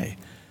go away?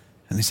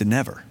 And they said,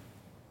 never.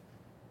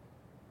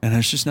 And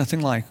there's just nothing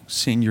like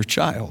seeing your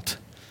child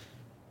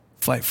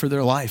fight for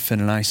their life in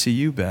an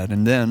ICU bed.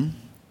 And then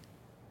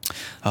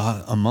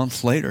a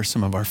month later,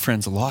 some of our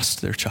friends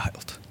lost their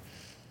child.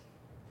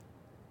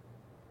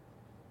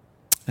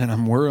 And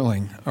I'm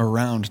whirling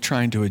around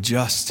trying to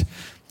adjust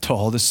to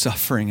all this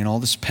suffering and all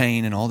this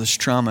pain and all this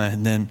trauma.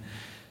 And then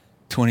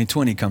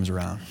 2020 comes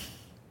around.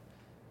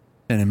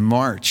 And in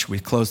March, we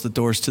closed the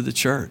doors to the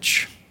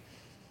church.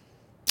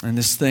 And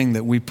this thing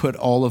that we put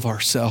all of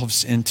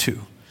ourselves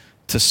into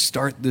to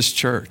start this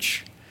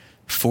church,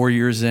 4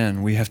 years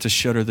in, we have to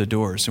shutter the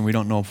doors and we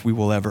don't know if we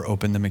will ever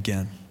open them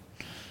again.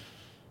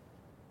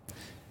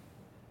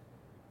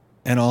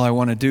 And all I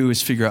want to do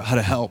is figure out how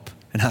to help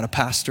and how to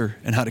pastor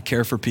and how to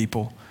care for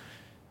people.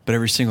 But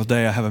every single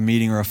day I have a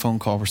meeting or a phone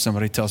call where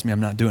somebody tells me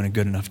I'm not doing a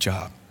good enough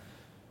job.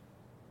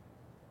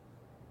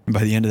 And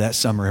by the end of that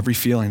summer, every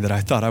feeling that I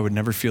thought I would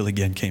never feel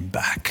again came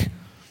back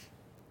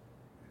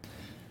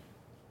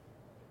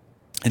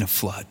in a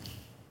flood.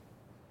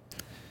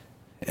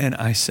 And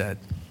I said,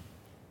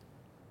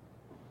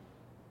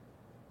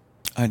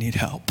 I need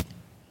help.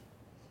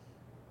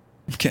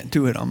 I can't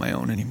do it on my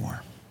own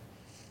anymore.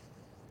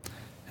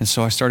 And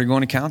so I started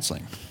going to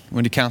counseling.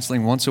 Went to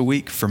counseling once a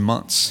week for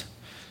months.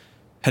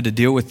 Had to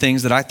deal with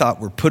things that I thought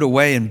were put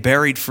away and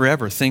buried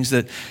forever, things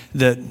that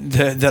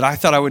I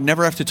thought I would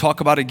never have to talk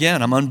about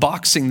again. I'm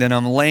unboxing them,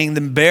 I'm laying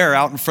them bare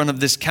out in front of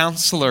this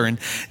counselor and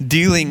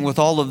dealing with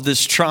all of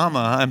this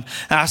trauma. I'm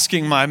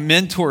asking my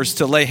mentors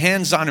to lay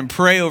hands on and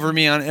pray over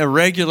me on a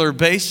regular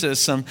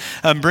basis. I'm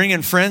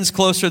bringing friends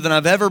closer than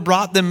I've ever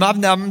brought them.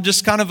 I'm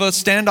just kind of a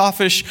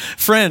standoffish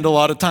friend a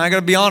lot of time. I got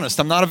to be honest,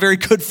 I'm not a very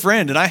good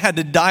friend, and I had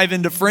to dive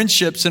into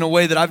friendships in a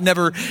way that I've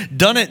never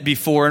done it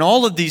before. And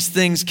all of these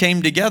things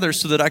came together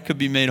so that I could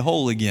be made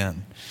whole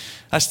again.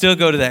 I still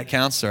go to that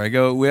counselor.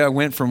 I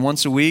went from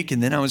once a week,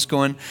 and then I was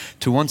going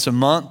to once a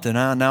month, and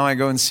now I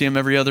go and see him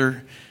every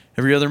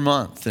other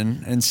month,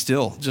 and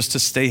still just to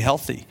stay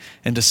healthy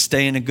and to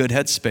stay in a good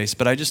headspace.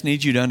 But I just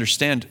need you to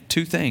understand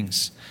two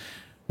things.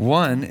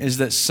 One is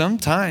that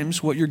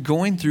sometimes what you're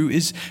going through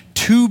is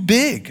too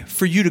big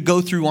for you to go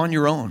through on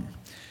your own.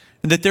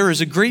 And that there is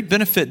a great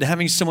benefit to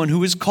having someone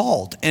who is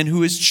called and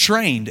who is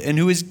trained and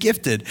who is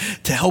gifted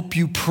to help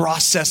you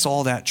process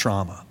all that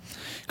trauma.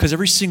 Because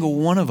every single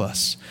one of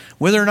us,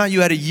 whether or not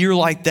you had a year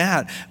like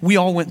that, we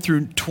all went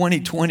through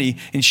 2020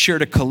 and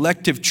shared a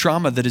collective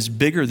trauma that is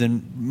bigger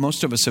than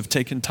most of us have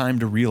taken time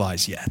to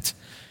realize yet.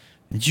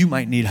 And you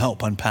might need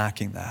help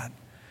unpacking that.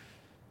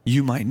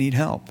 You might need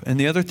help. And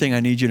the other thing I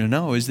need you to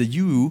know is that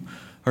you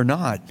are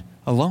not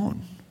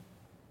alone.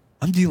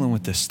 I'm dealing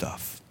with this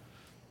stuff.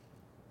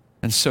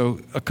 And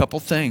so a couple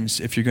things.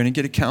 If you're going to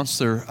get a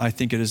counselor, I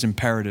think it is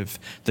imperative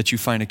that you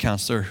find a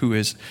counselor who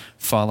is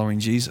following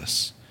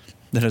Jesus,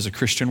 that has a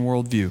Christian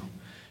worldview,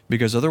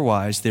 because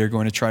otherwise they're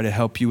going to try to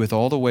help you with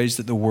all the ways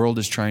that the world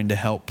is trying to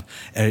help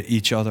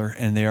each other,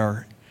 and they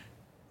are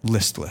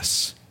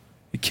listless.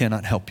 It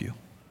cannot help you.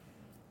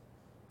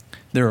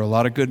 There are a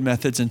lot of good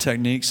methods and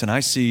techniques, and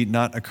I see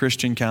not a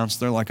Christian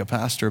counselor like a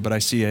pastor, but I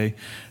see a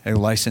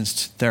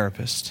licensed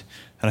therapist,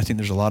 and I think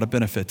there's a lot of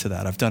benefit to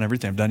that. I've done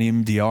everything. I've done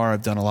EMDR.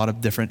 I've done a lot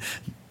of different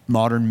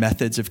modern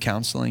methods of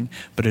counseling,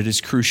 but it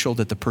is crucial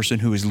that the person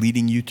who is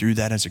leading you through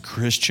that has a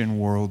Christian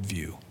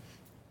worldview.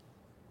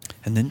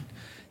 And then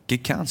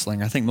get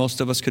counseling. I think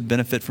most of us could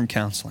benefit from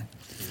counseling.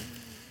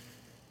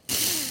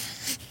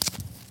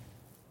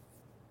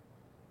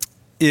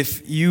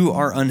 If you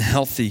are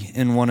unhealthy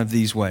in one of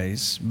these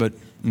ways, but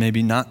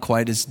maybe not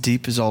quite as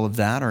deep as all of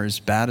that or as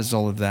bad as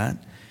all of that,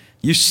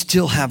 you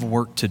still have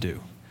work to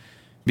do.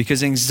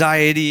 Because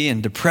anxiety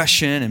and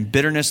depression and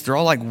bitterness, they're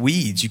all like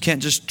weeds. You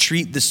can't just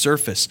treat the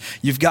surface.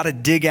 You've got to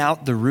dig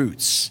out the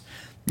roots.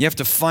 You have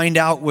to find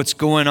out what's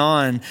going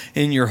on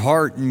in your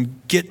heart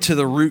and get to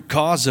the root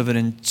cause of it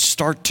and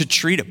start to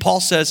treat it. Paul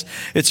says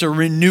it's a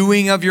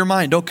renewing of your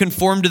mind. Don't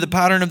conform to the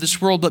pattern of this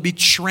world, but be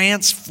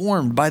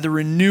transformed by the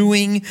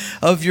renewing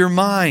of your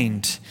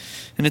mind.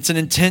 And it's an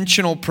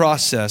intentional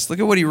process. Look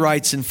at what he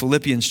writes in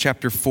Philippians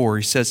chapter 4.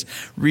 He says,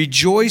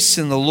 rejoice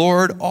in the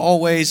Lord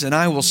always, and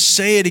I will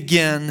say it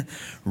again,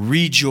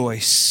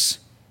 rejoice.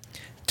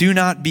 Do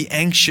not be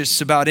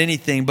anxious about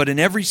anything, but in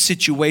every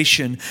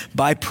situation,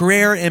 by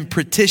prayer and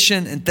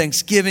petition and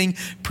thanksgiving,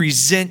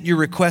 present your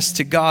requests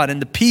to God. And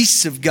the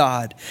peace of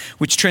God,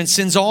 which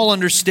transcends all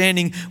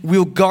understanding,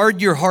 will guard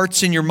your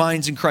hearts and your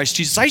minds in Christ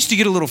Jesus. I used to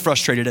get a little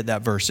frustrated at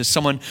that verse as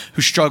someone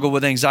who struggled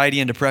with anxiety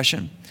and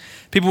depression.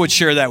 People would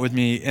share that with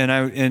me,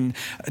 and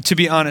to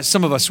be honest,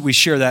 some of us, we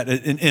share that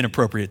at an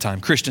inappropriate time.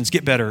 Christians,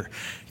 get better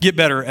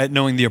at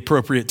knowing the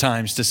appropriate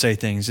times to say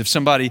things. If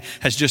somebody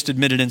has just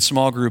admitted in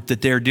small group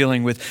that they're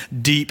dealing with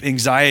deep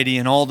anxiety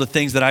and all the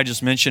things that I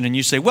just mentioned, and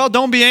you say, well,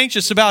 don't be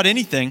anxious about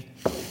anything.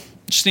 You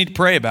just need to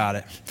pray about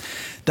it.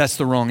 That's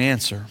the wrong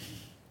answer.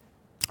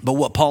 But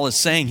what Paul is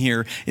saying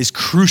here is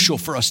crucial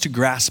for us to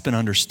grasp and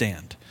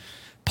understand.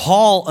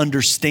 Paul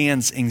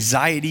understands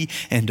anxiety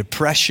and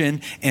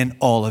depression and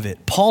all of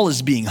it. Paul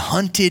is being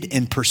hunted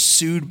and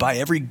pursued by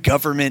every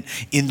government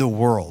in the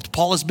world.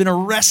 Paul has been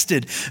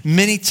arrested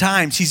many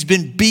times. He's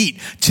been beat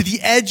to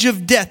the edge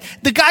of death.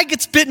 The guy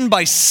gets bitten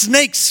by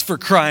snakes, for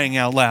crying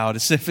out loud,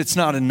 as if it's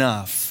not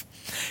enough.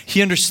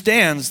 He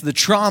understands the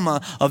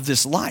trauma of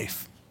this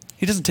life.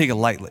 He doesn't take it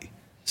lightly.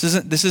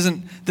 This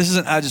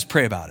isn't I just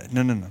pray about it.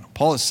 No.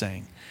 Paul is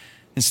saying,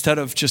 instead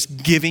of just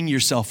giving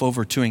yourself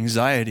over to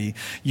anxiety,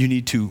 you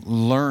need to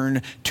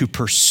learn to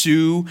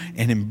pursue,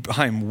 and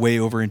I'm way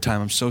over in time,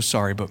 I'm so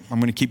sorry, but I'm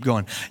going to keep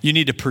going. You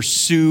need to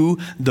pursue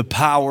the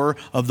power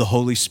of the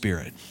Holy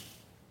Spirit.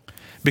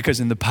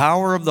 Because in the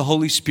power of the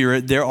Holy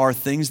Spirit, there are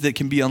things that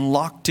can be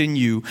unlocked in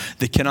you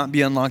that cannot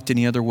be unlocked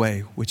any other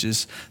way, which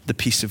is the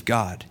peace of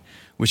God,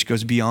 which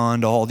goes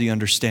beyond all the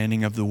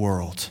understanding of the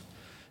world.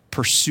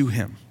 Pursue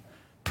Him.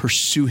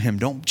 Pursue Him.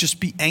 Don't just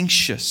be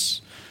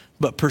anxious,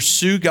 but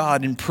pursue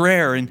God in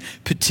prayer and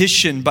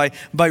petition by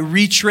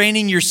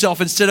retraining yourself.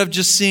 Instead of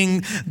just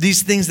seeing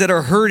these things that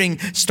are hurting,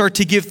 start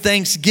to give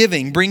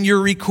thanksgiving. Bring your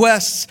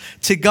requests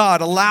to God.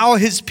 Allow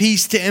His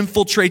peace to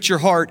infiltrate your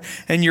heart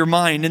and your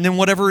mind. And then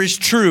whatever is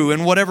true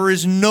and whatever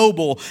is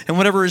noble and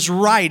whatever is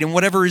right and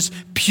whatever is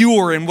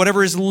pure and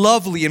whatever is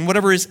lovely and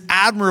whatever is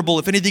admirable,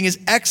 if anything is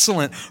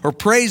excellent or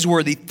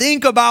praiseworthy,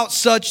 think about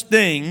such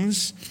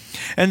things,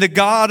 and the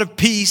God of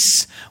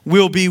peace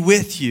will be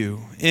with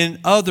you. In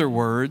other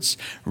words,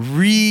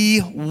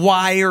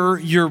 rewire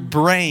your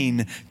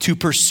brain to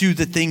pursue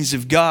the things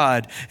of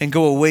God and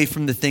go away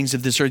from the things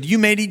of this earth. You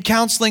may need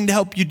counseling to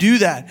help you do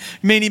that.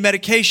 You may need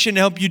medication to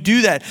help you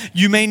do that.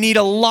 You may need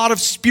a lot of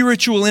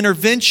spiritual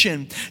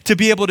intervention to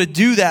be able to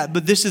do that.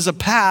 But this is a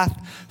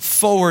path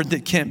forward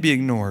that can't be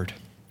ignored.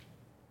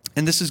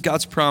 And this is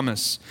God's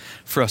promise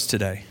for us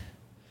today,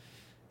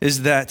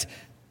 is that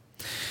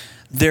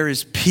there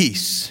is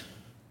peace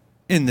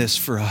in this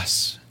for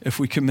us if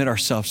we commit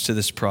ourselves to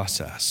this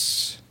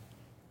process.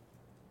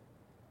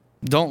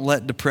 Don't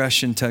let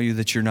depression tell you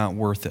that you're not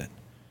worth it.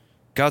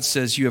 God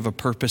says you have a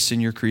purpose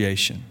in your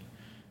creation.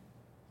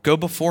 Go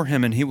before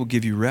Him and He will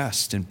give you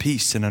rest and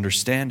peace and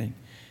understanding.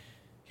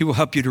 He will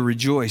help you to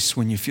rejoice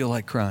when you feel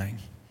like crying.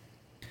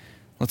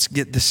 Let's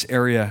get this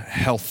area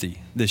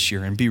healthy this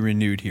year and be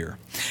renewed here.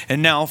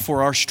 And now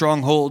for our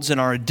strongholds and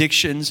our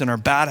addictions and our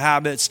bad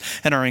habits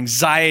and our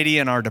anxiety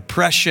and our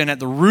depression, at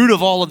the root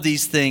of all of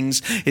these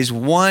things is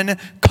one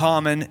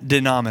common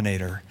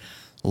denominator: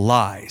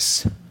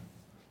 lies.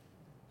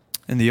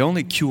 And the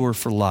only cure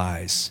for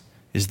lies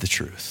is the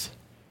truth.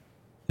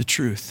 The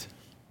truth.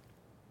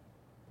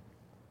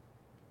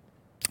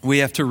 We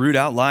have to root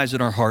out lies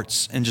in our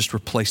hearts and just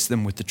replace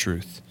them with the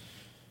truth.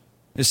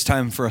 It's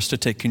time for us to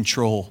take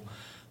control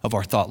of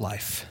our thought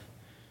life.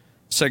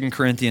 2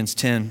 Corinthians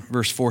 10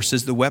 verse 4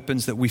 says, the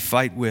weapons that we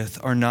fight with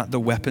are not the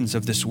weapons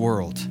of this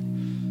world.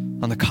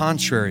 On the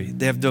contrary,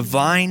 they have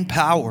divine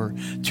power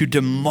to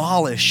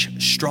demolish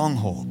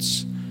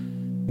strongholds.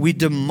 We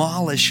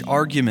demolish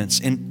arguments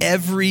and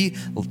every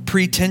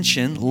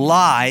pretension,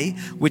 lie,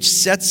 which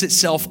sets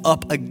itself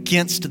up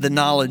against the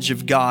knowledge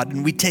of God.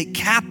 And we take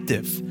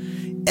captive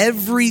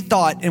every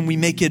thought and we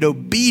make it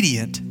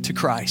obedient to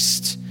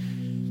Christ.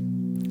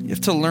 You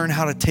have to learn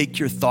how to take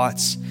your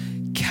thoughts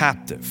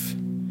captive.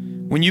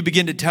 When you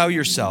begin to tell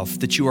yourself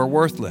that you are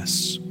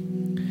worthless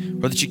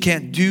or that you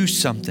can't do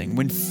something,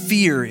 when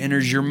fear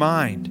enters your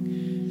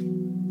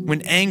mind,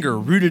 when anger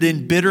rooted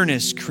in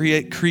bitterness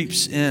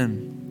creeps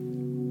in,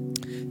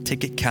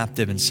 take it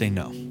captive and say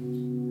no,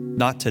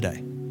 not today.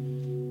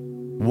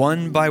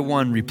 One by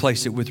one,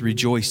 replace it with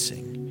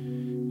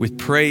rejoicing, with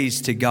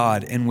praise to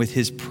God, and with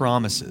His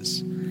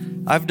promises.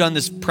 I've done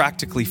this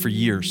practically for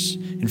years.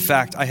 In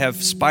fact, I have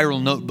spiral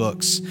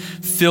notebooks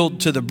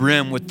filled to the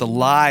brim with the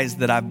lies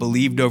that I've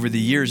believed over the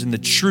years and the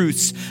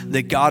truths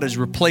that God has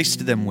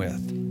replaced them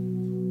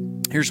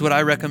with. Here's what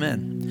I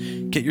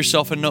recommend. Get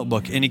yourself a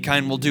notebook. Any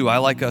kind will do. I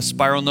like a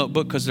spiral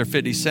notebook because they're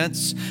 50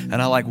 cents,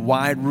 and I like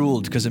wide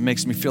ruled because it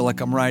makes me feel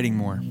like I'm writing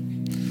more.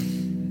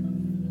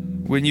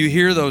 When you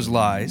hear those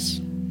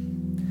lies,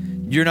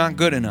 you're not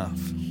good enough.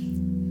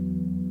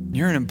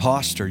 You're an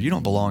imposter. You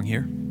don't belong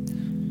here.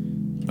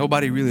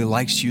 Nobody really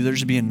likes you. They're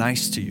just being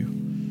nice to you.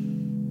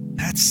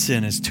 That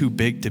sin is too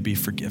big to be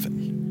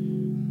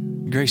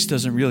forgiven. Grace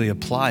doesn't really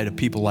apply to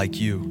people like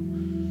you.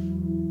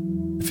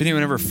 If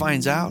anyone ever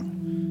finds out,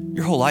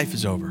 your whole life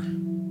is over.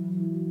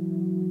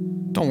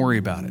 Don't worry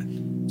about it.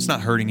 It's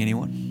not hurting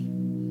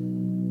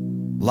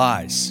anyone.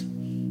 Lies.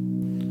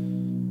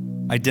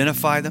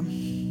 Identify them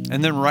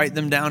and then write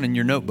them down in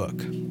your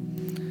notebook.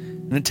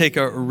 And then take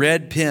a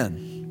red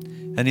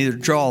pen and either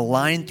draw a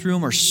line through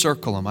them or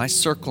circle them. I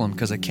circle them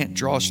because I can't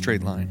draw a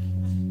straight line.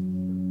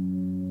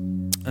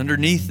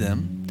 Underneath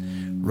them,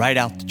 write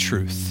out the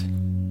truth.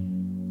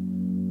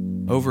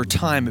 Over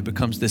time, it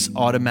becomes this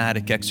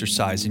automatic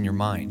exercise in your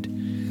mind.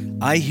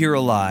 I hear a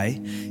lie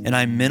and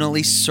I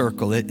mentally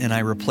circle it and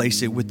I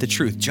replace it with the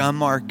truth. John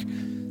Mark,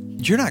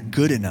 you're not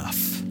good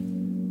enough.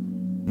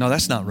 No,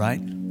 that's not right.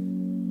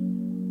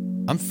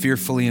 I'm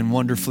fearfully and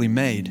wonderfully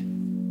made.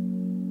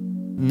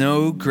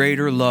 No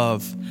greater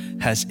love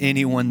has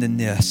anyone than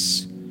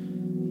this,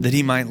 that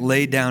He might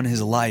lay down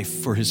His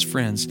life for His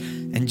friends.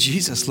 And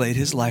Jesus laid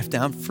His life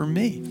down for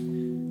me.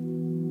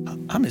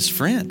 I'm His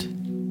friend.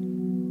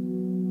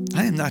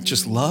 I am not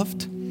just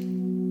loved.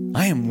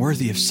 I am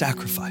worthy of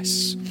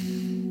sacrifice.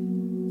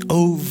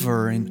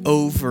 Over and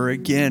over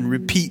again,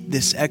 repeat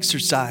this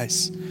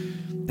exercise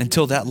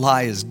until that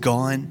lie is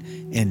gone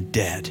and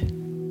dead.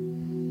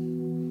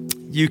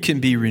 You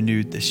can be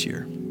renewed this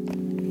year.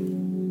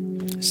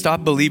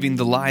 Stop believing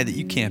the lie that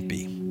you can't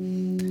be.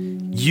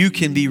 You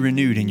can be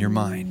renewed in your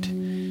mind.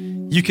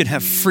 You can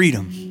have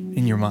freedom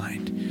in your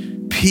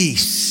mind,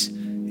 peace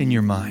in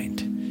your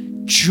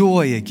mind,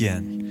 joy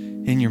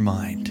again in your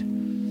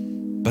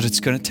mind. But it's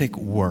going to take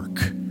work.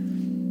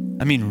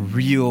 I mean,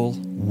 real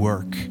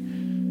work.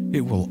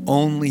 It will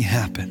only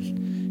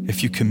happen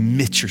if you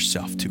commit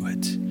yourself to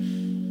it.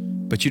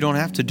 But you don't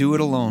have to do it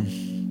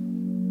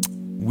alone.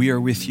 We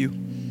are with you.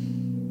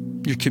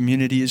 Your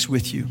community is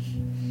with you.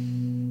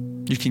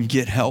 You can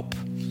get help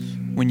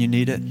when you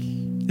need it.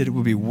 It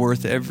will be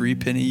worth every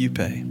penny you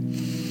pay.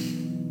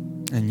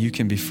 And you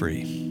can be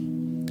free.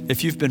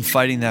 If you've been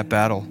fighting that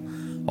battle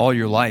all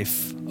your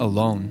life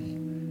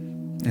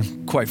alone,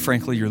 and quite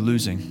frankly, you're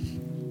losing,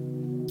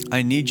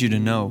 I need you to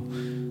know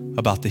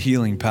about the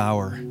healing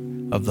power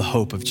of the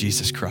hope of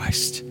Jesus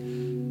Christ.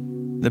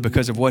 That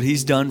because of what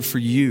He's done for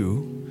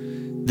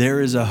you,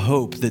 there is a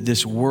hope that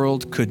this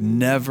world could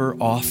never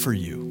offer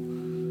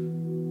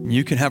you.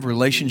 You can have a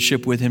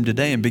relationship with Him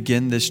today and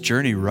begin this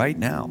journey right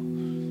now.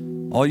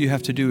 All you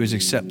have to do is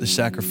accept the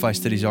sacrifice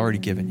that He's already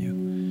given you.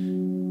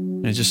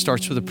 And it just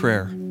starts with a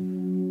prayer.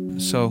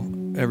 So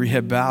every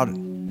head bowed,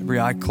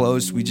 every eye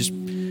closed, we just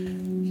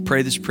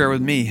pray this prayer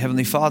with me.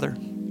 Heavenly Father,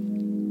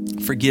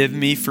 forgive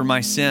me for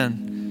my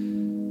sin.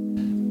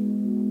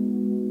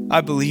 I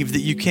believe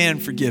that You can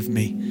forgive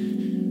me.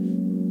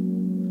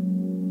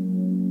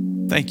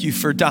 Thank You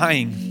for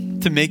dying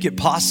to make it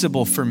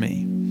possible for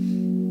me.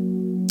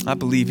 I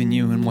believe in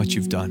You and what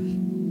You've done.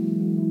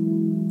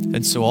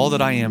 And so all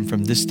that I am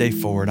from this day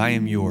forward, I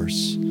am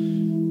Yours.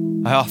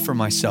 I offer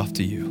myself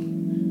to You.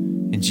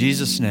 In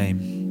Jesus'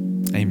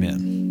 name,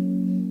 amen.